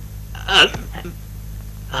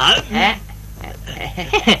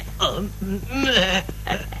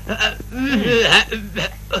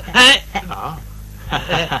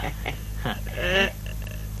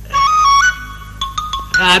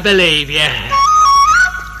 I believe you.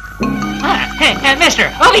 Hey,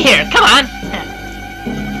 mister, over here, come on.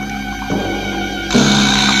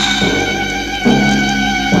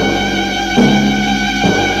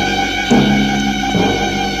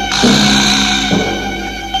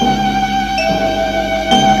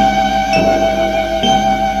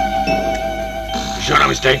 Sure no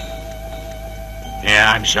mistake?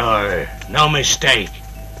 Yeah, I'm sure. No mistake.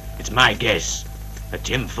 It's my guess that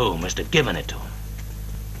Jim Fu must have given it to him.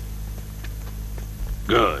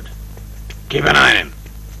 Good. Keep an eye on him.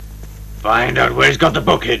 Find out where he's got the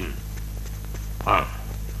book hidden.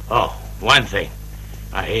 Oh, one thing.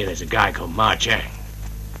 I hear there's a guy called Ma Cheng.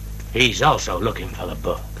 He's also looking for the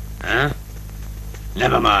book. Huh?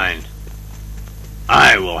 Never mind.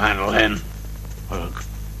 I will handle him. Look,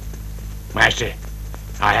 Master,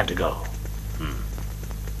 I have to go.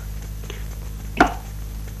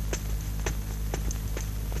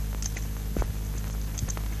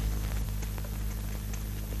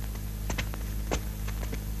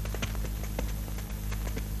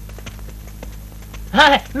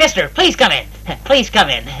 Mister, please come in. Please come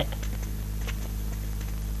in.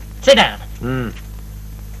 Sit down.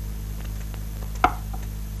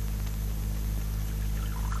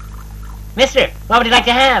 Mister, what would you like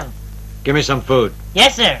to have? Give me some food.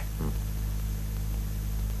 Yes, sir.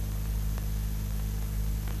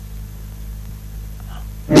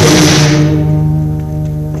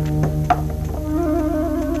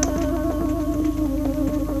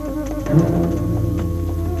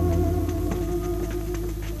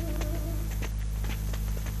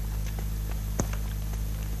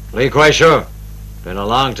 Lee Kuei Shu. Been a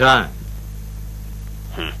long time.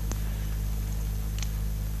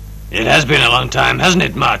 It has been a long time, hasn't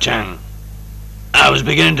it, Ma Cheng? I was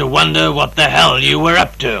beginning to wonder what the hell you were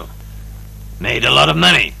up to. Made a lot of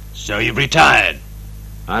money, so you've retired.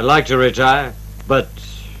 I'd like to retire, but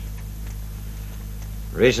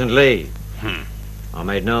recently I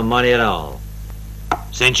made no money at all.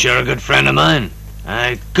 Since you're a good friend of mine,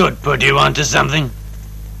 I could put you onto something.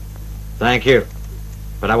 Thank you,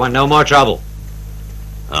 but I want no more trouble.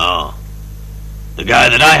 Oh. The guy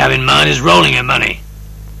that I have in mind is rolling in money.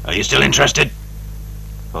 Are you still interested?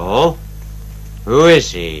 Oh? Who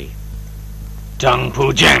is he? Tang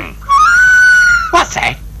Cheng. What's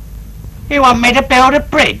that? You want me to build a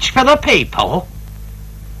bridge for the people?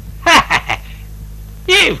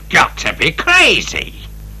 You've got to be crazy.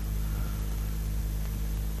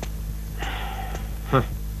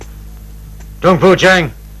 Tung Fu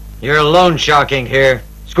Cheng, you're loan sharking here,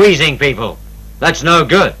 squeezing people. That's no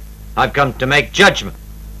good. I've come to make judgment.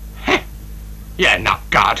 You're not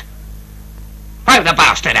God. Throw the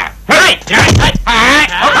bastard out.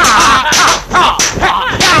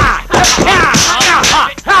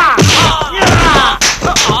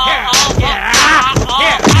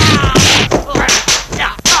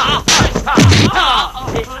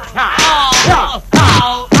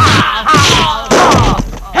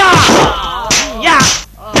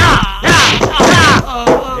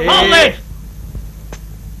 Hold it!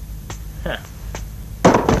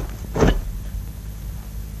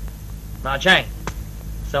 Ma Cheng,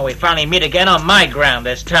 so we finally meet again on my ground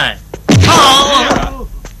this time.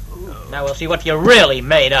 Now we'll see what you're really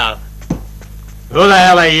made of. Who the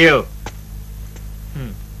hell are you?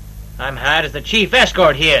 I'm hired as the chief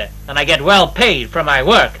escort here, and I get well paid for my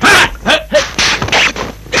work.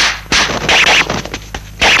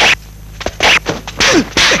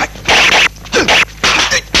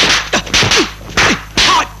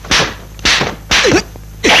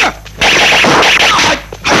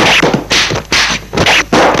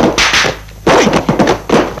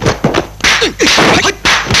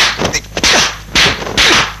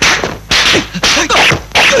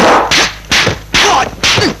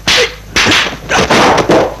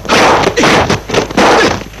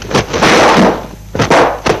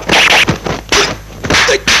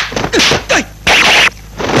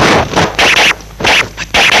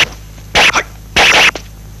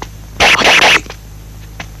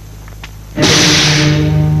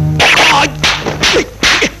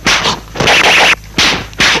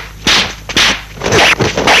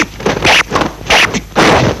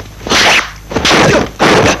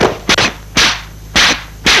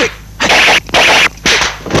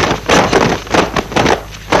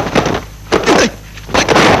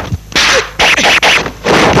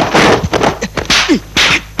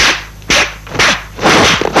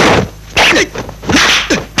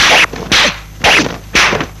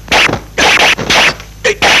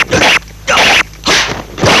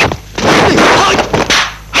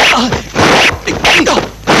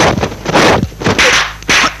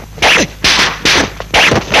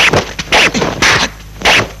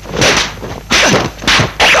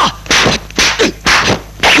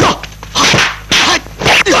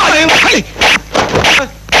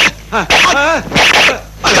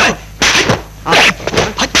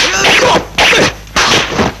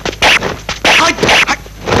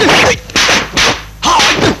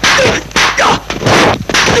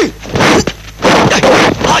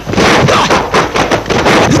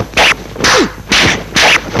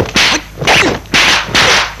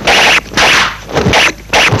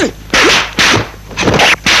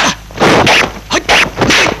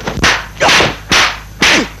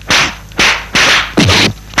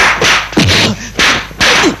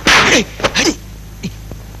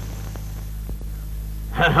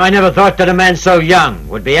 I never thought that a man so young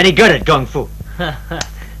would be any good at Kung Fu.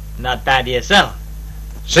 Not bad yourself.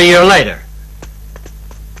 See you later.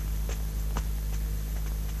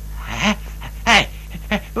 Hey,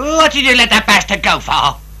 what did you let that bastard go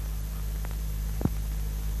for?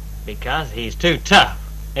 Because he's too tough.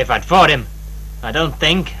 If I'd fought him, I don't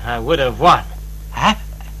think I would have won. Huh?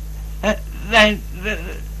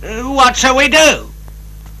 What shall we do?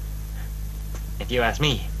 If you ask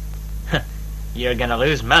me, you're gonna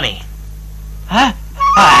lose money. Huh?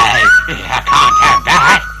 I can't have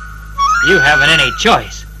that. You haven't any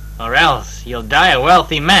choice, or else you'll die a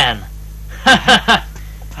wealthy man.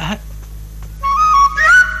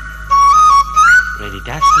 Really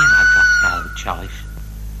does seem I've got no choice.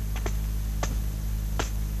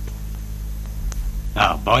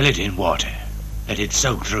 Now boil it in water. Let it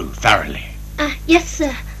soak through thoroughly. Yes,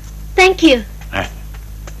 sir. Thank you.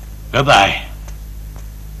 Goodbye.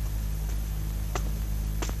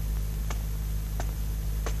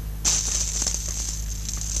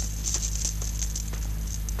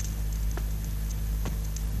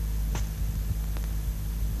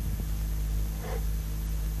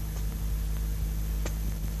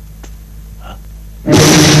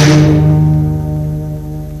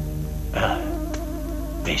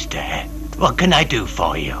 Mister, what can I do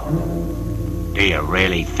for you? Do you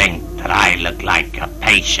really think that I look like a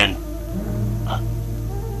patient?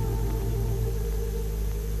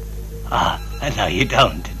 No, you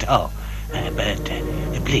don't at all. But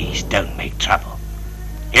please don't make trouble.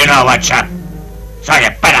 You know what's up, so you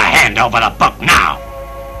better hand over the book now.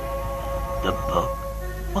 The book?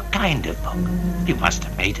 What kind of book? You must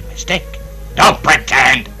have made a mistake. Don't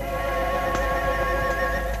pretend!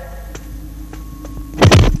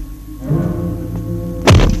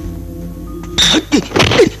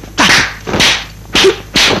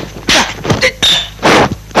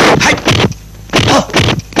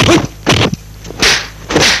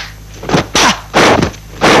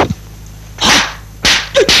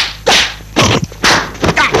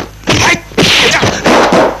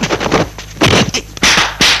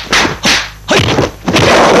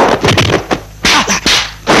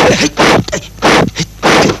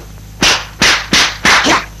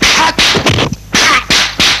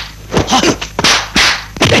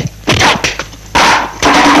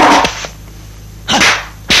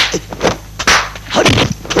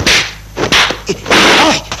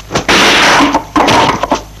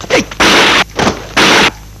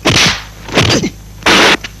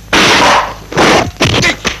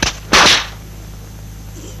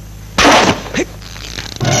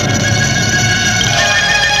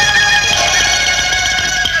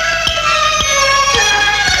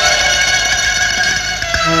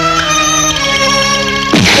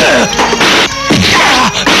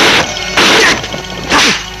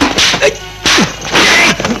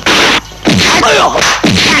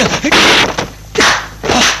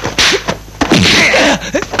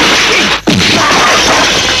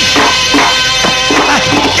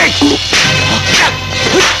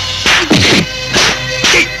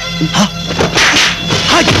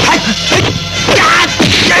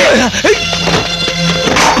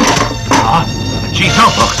 She's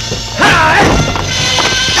notebook.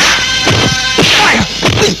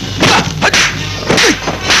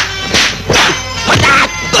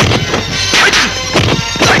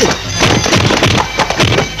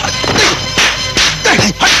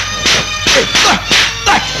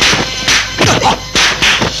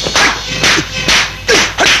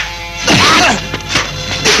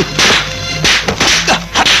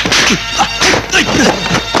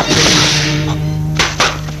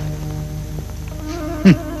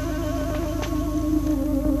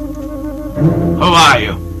 Who are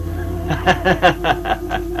you?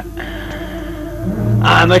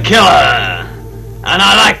 I'm a killer, and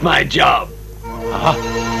I like my job. Huh?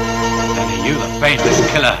 Then are you the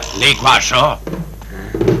famous killer, Li Guasho?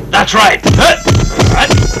 That's right.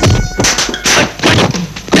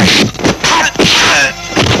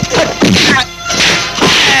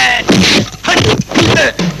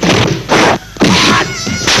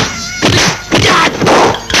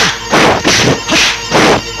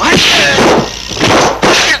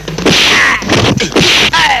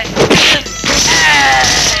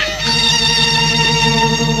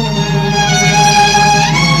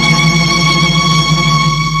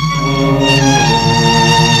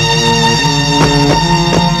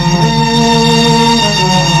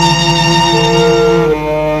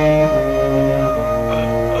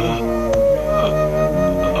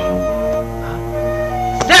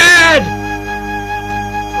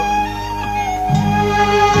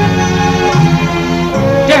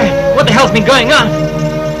 What's been going on?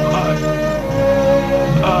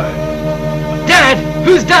 Dad,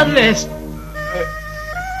 who's done this?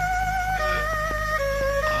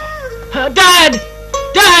 Dad!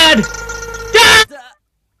 Dad! Dad!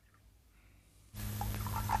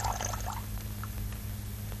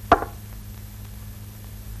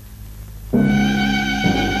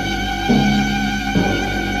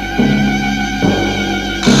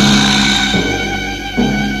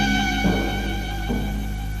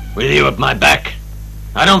 my back.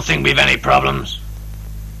 I don't think we've any problems.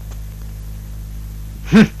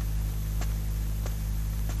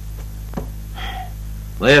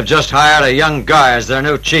 They have just hired a young guy as their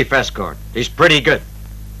new chief escort. He's pretty good.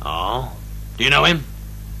 Oh? Do you know him?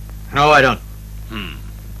 No, I don't.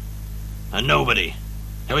 A nobody.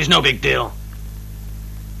 No, he's no big deal.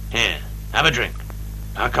 Here, have a drink.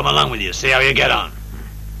 I'll come along with you, see how you get on.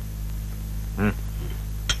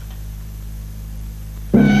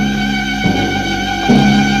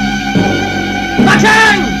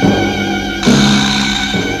 Cheng!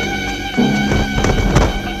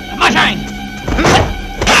 Cheng!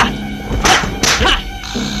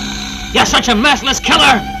 You're such a merciless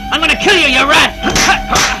killer! I'm gonna kill you, you rat!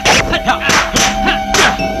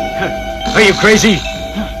 Are you crazy?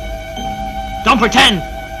 Don't pretend!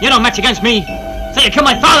 You don't match against me! So you kill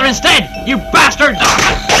my father instead, you bastard!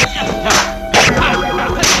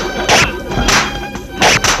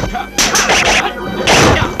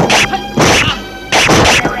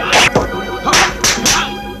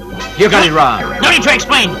 You got it wrong. No need to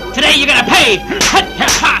explain! Today you're gonna pay!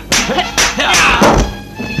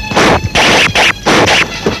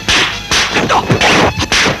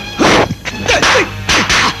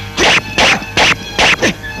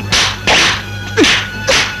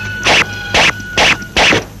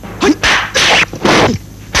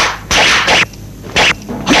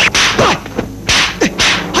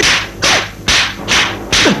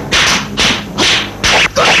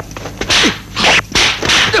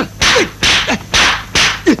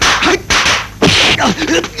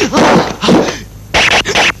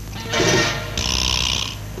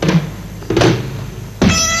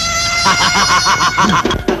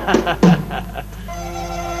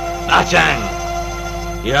 Cheng,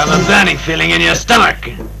 you have a burning feeling in your stomach.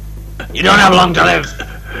 You don't have long to live.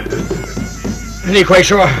 Are you quite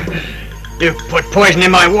sure? You put poison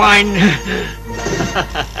in my wine?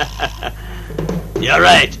 You're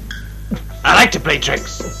right. I like to play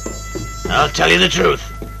tricks. I'll tell you the truth.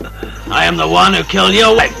 I am the one who killed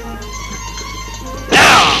your wife.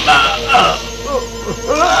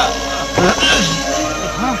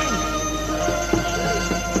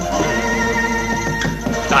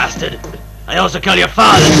 Bastard. I also killed your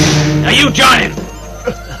father. Now you join him.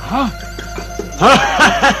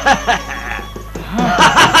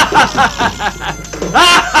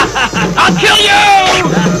 I'll kill you!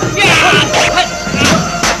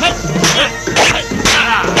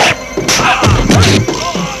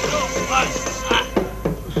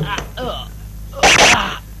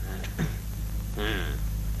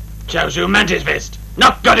 Chose you Mantis Fist.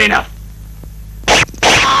 Not good enough.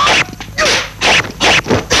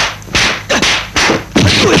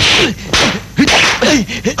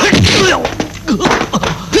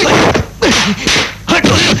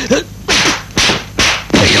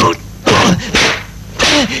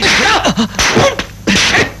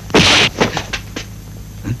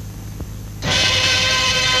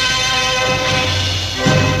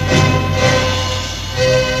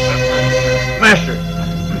 Master.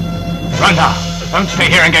 Run now. Don't stay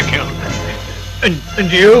here and get killed.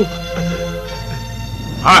 And you?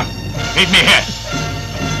 Huh? Meet me here.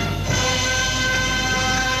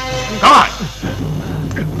 Come on.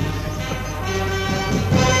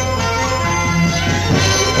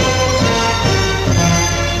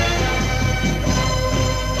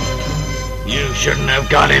 You shouldn't have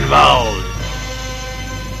got involved.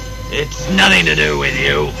 It's nothing to do with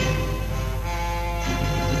you.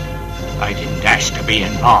 I didn't ask to be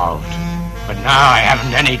involved, but now I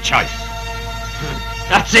haven't any choice.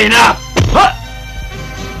 That's enough!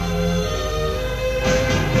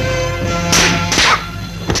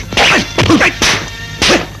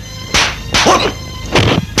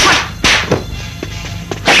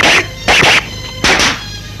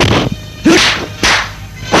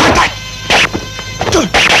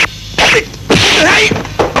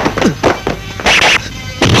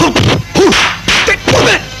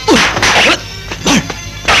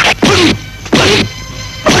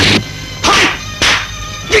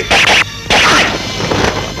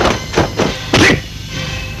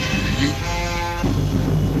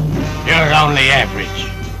 You're only average.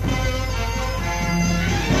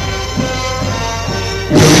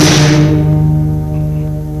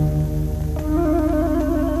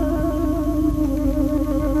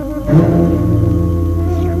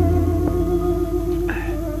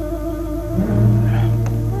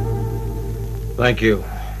 Thank you.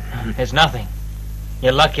 It's nothing.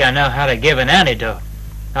 You're lucky I know how to give an antidote.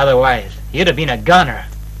 Otherwise, you'd have been a gunner.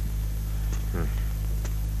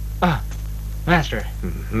 Ah, Master.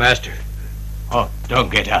 Master. Oh, don't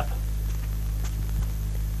get up.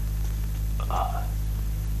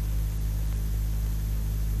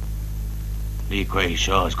 Li Kuei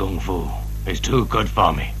Shaw's kung fu is too good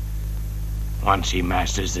for me. Once he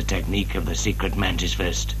masters the technique of the secret Mantis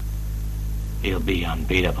Fist, he'll be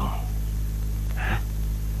unbeatable.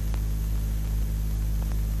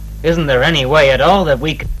 Isn't there any way at all that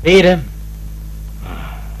we could beat him?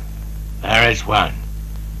 There is one.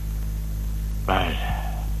 But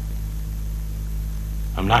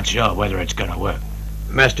I'm not sure whether it's gonna work.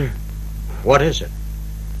 Master, what is it?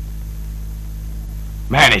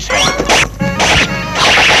 Mantis Fist.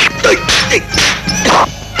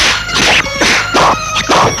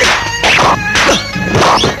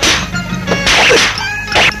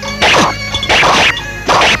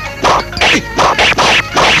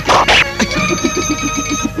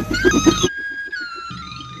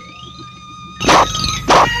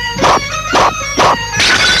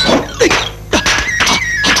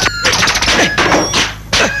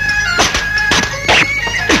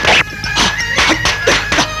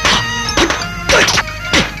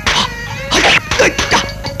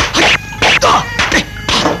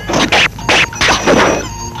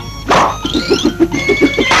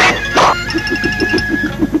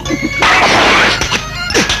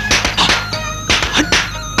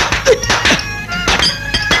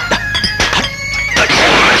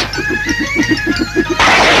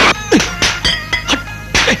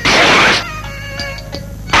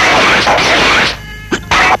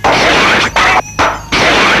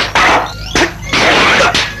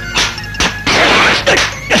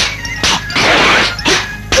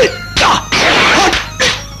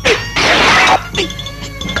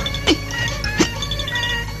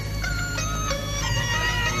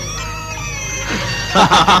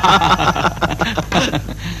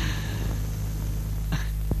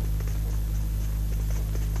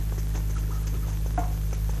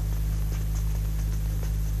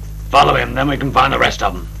 Follow him, then we can find the rest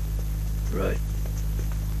of them. Right.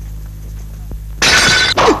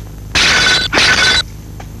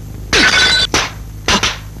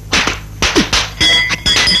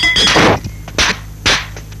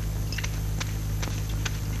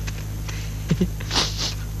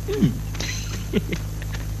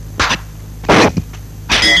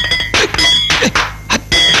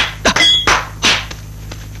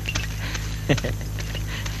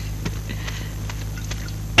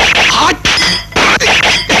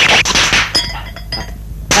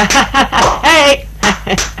 Hey!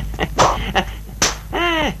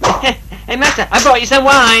 Hey, master, I brought you some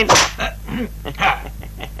wine.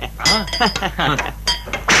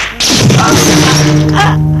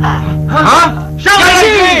 Huh? Shall I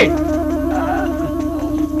see?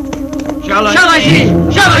 Shall I see?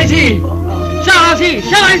 Shall I see? Shall I see?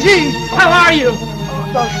 Shall I see? How are you?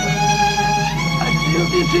 I feel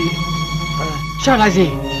dizzy. Shall I see?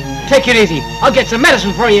 Take it easy. I'll get some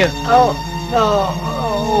medicine for you. Oh, no.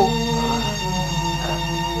 Oh.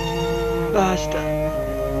 Master,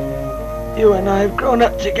 you and I have grown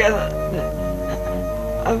up together.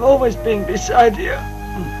 I've always been beside you.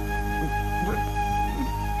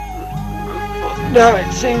 Now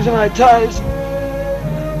it seems my ties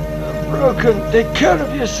are broken. Take care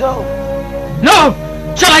of yourself. No!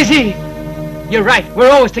 Shall I see? You're right.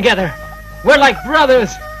 We're always together. We're like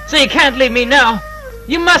brothers. So you can't leave me now.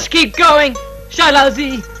 You must keep going. Shall I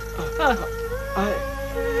see?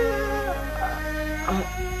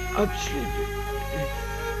 I'm sleepy.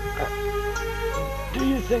 Do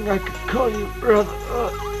you think I could call you brother?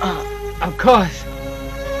 Of course.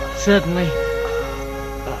 Certainly.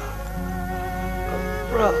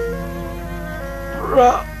 Brother.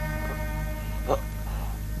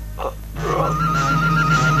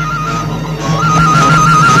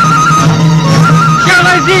 Shall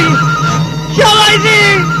I see? Shall I see?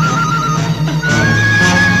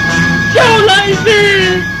 Shall I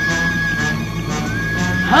see?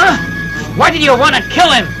 Huh? Why did you want to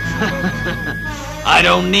kill him? I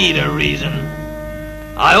don't need a reason.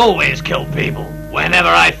 I always kill people whenever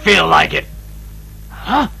I feel like it.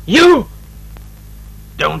 Huh? You?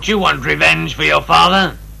 Don't you want revenge for your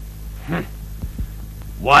father?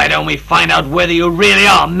 Why don't we find out whether you really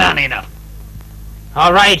are man enough?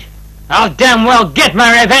 All right. I'll damn well get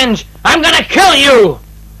my revenge. I'm gonna kill you!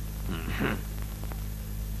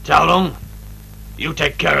 Taolong, you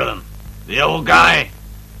take care of them. The old guy,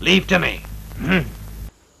 leave to me.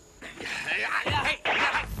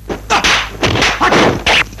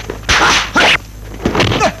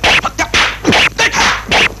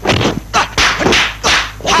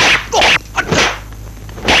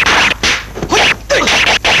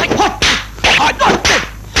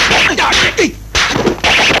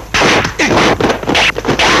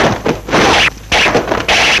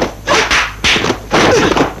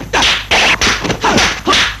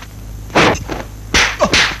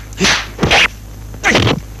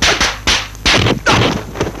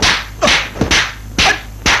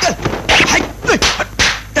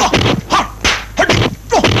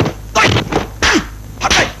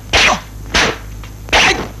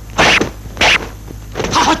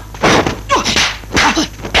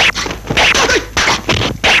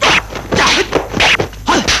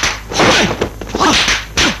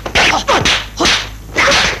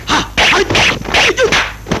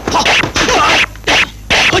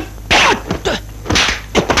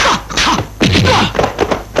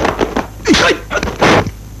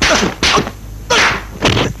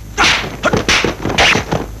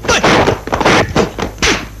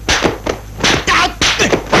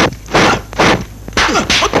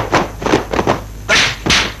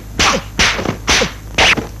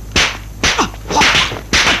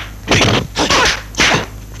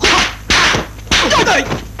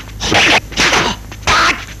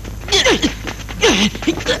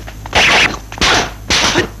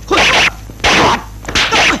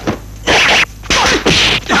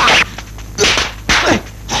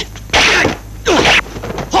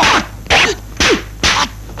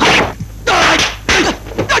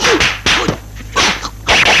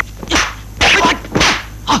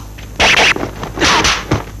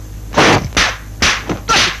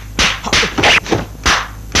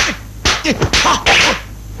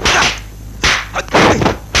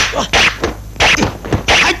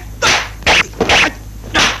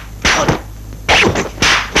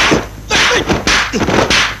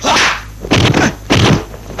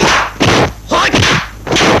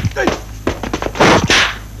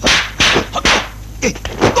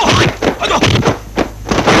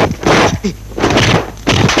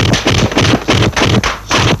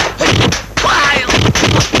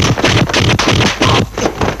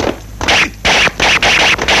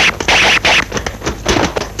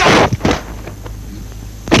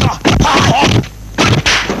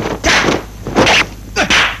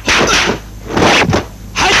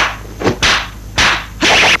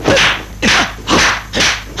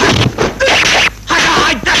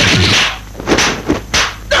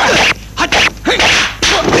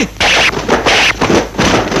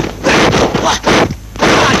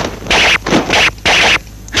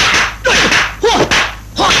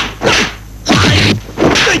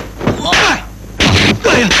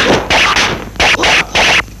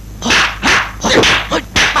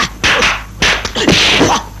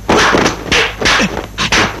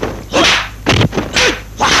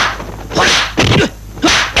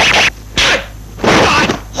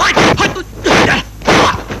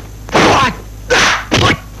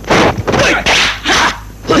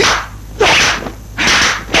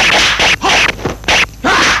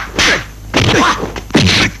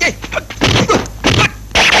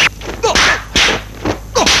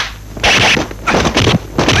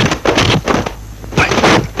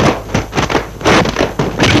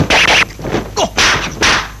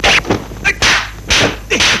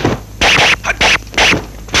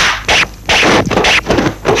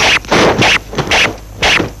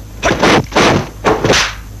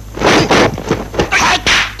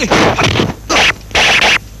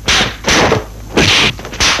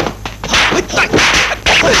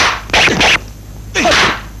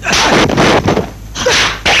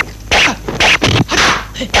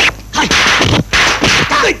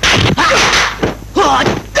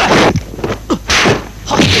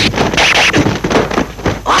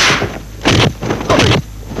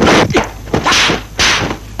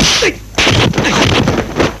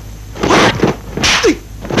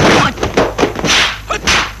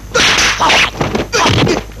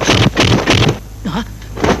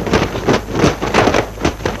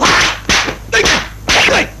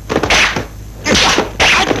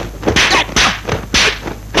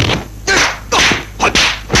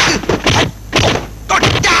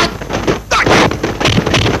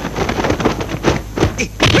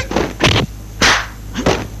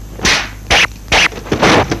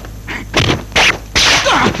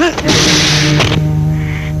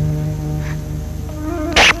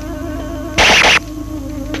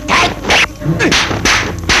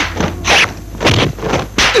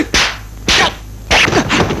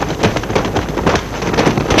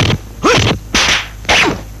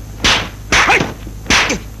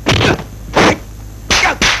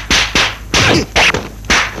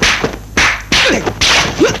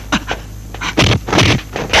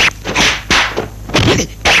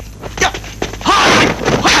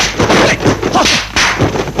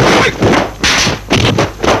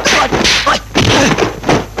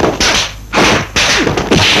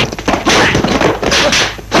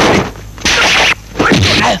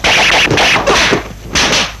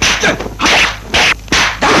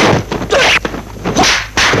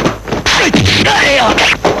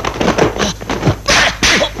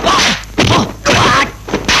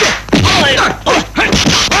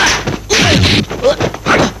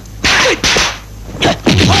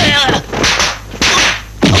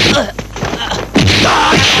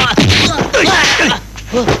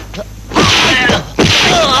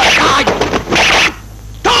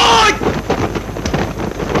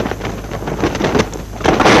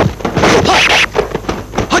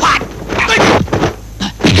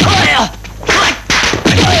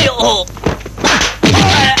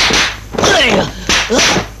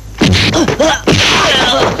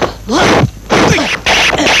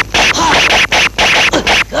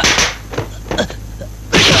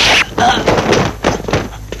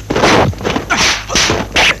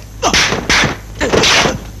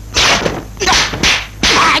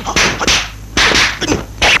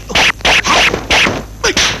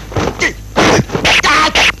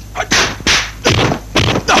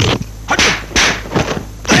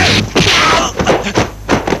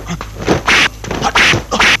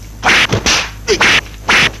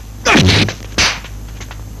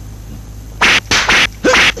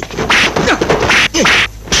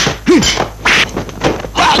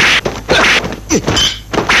 Ugh!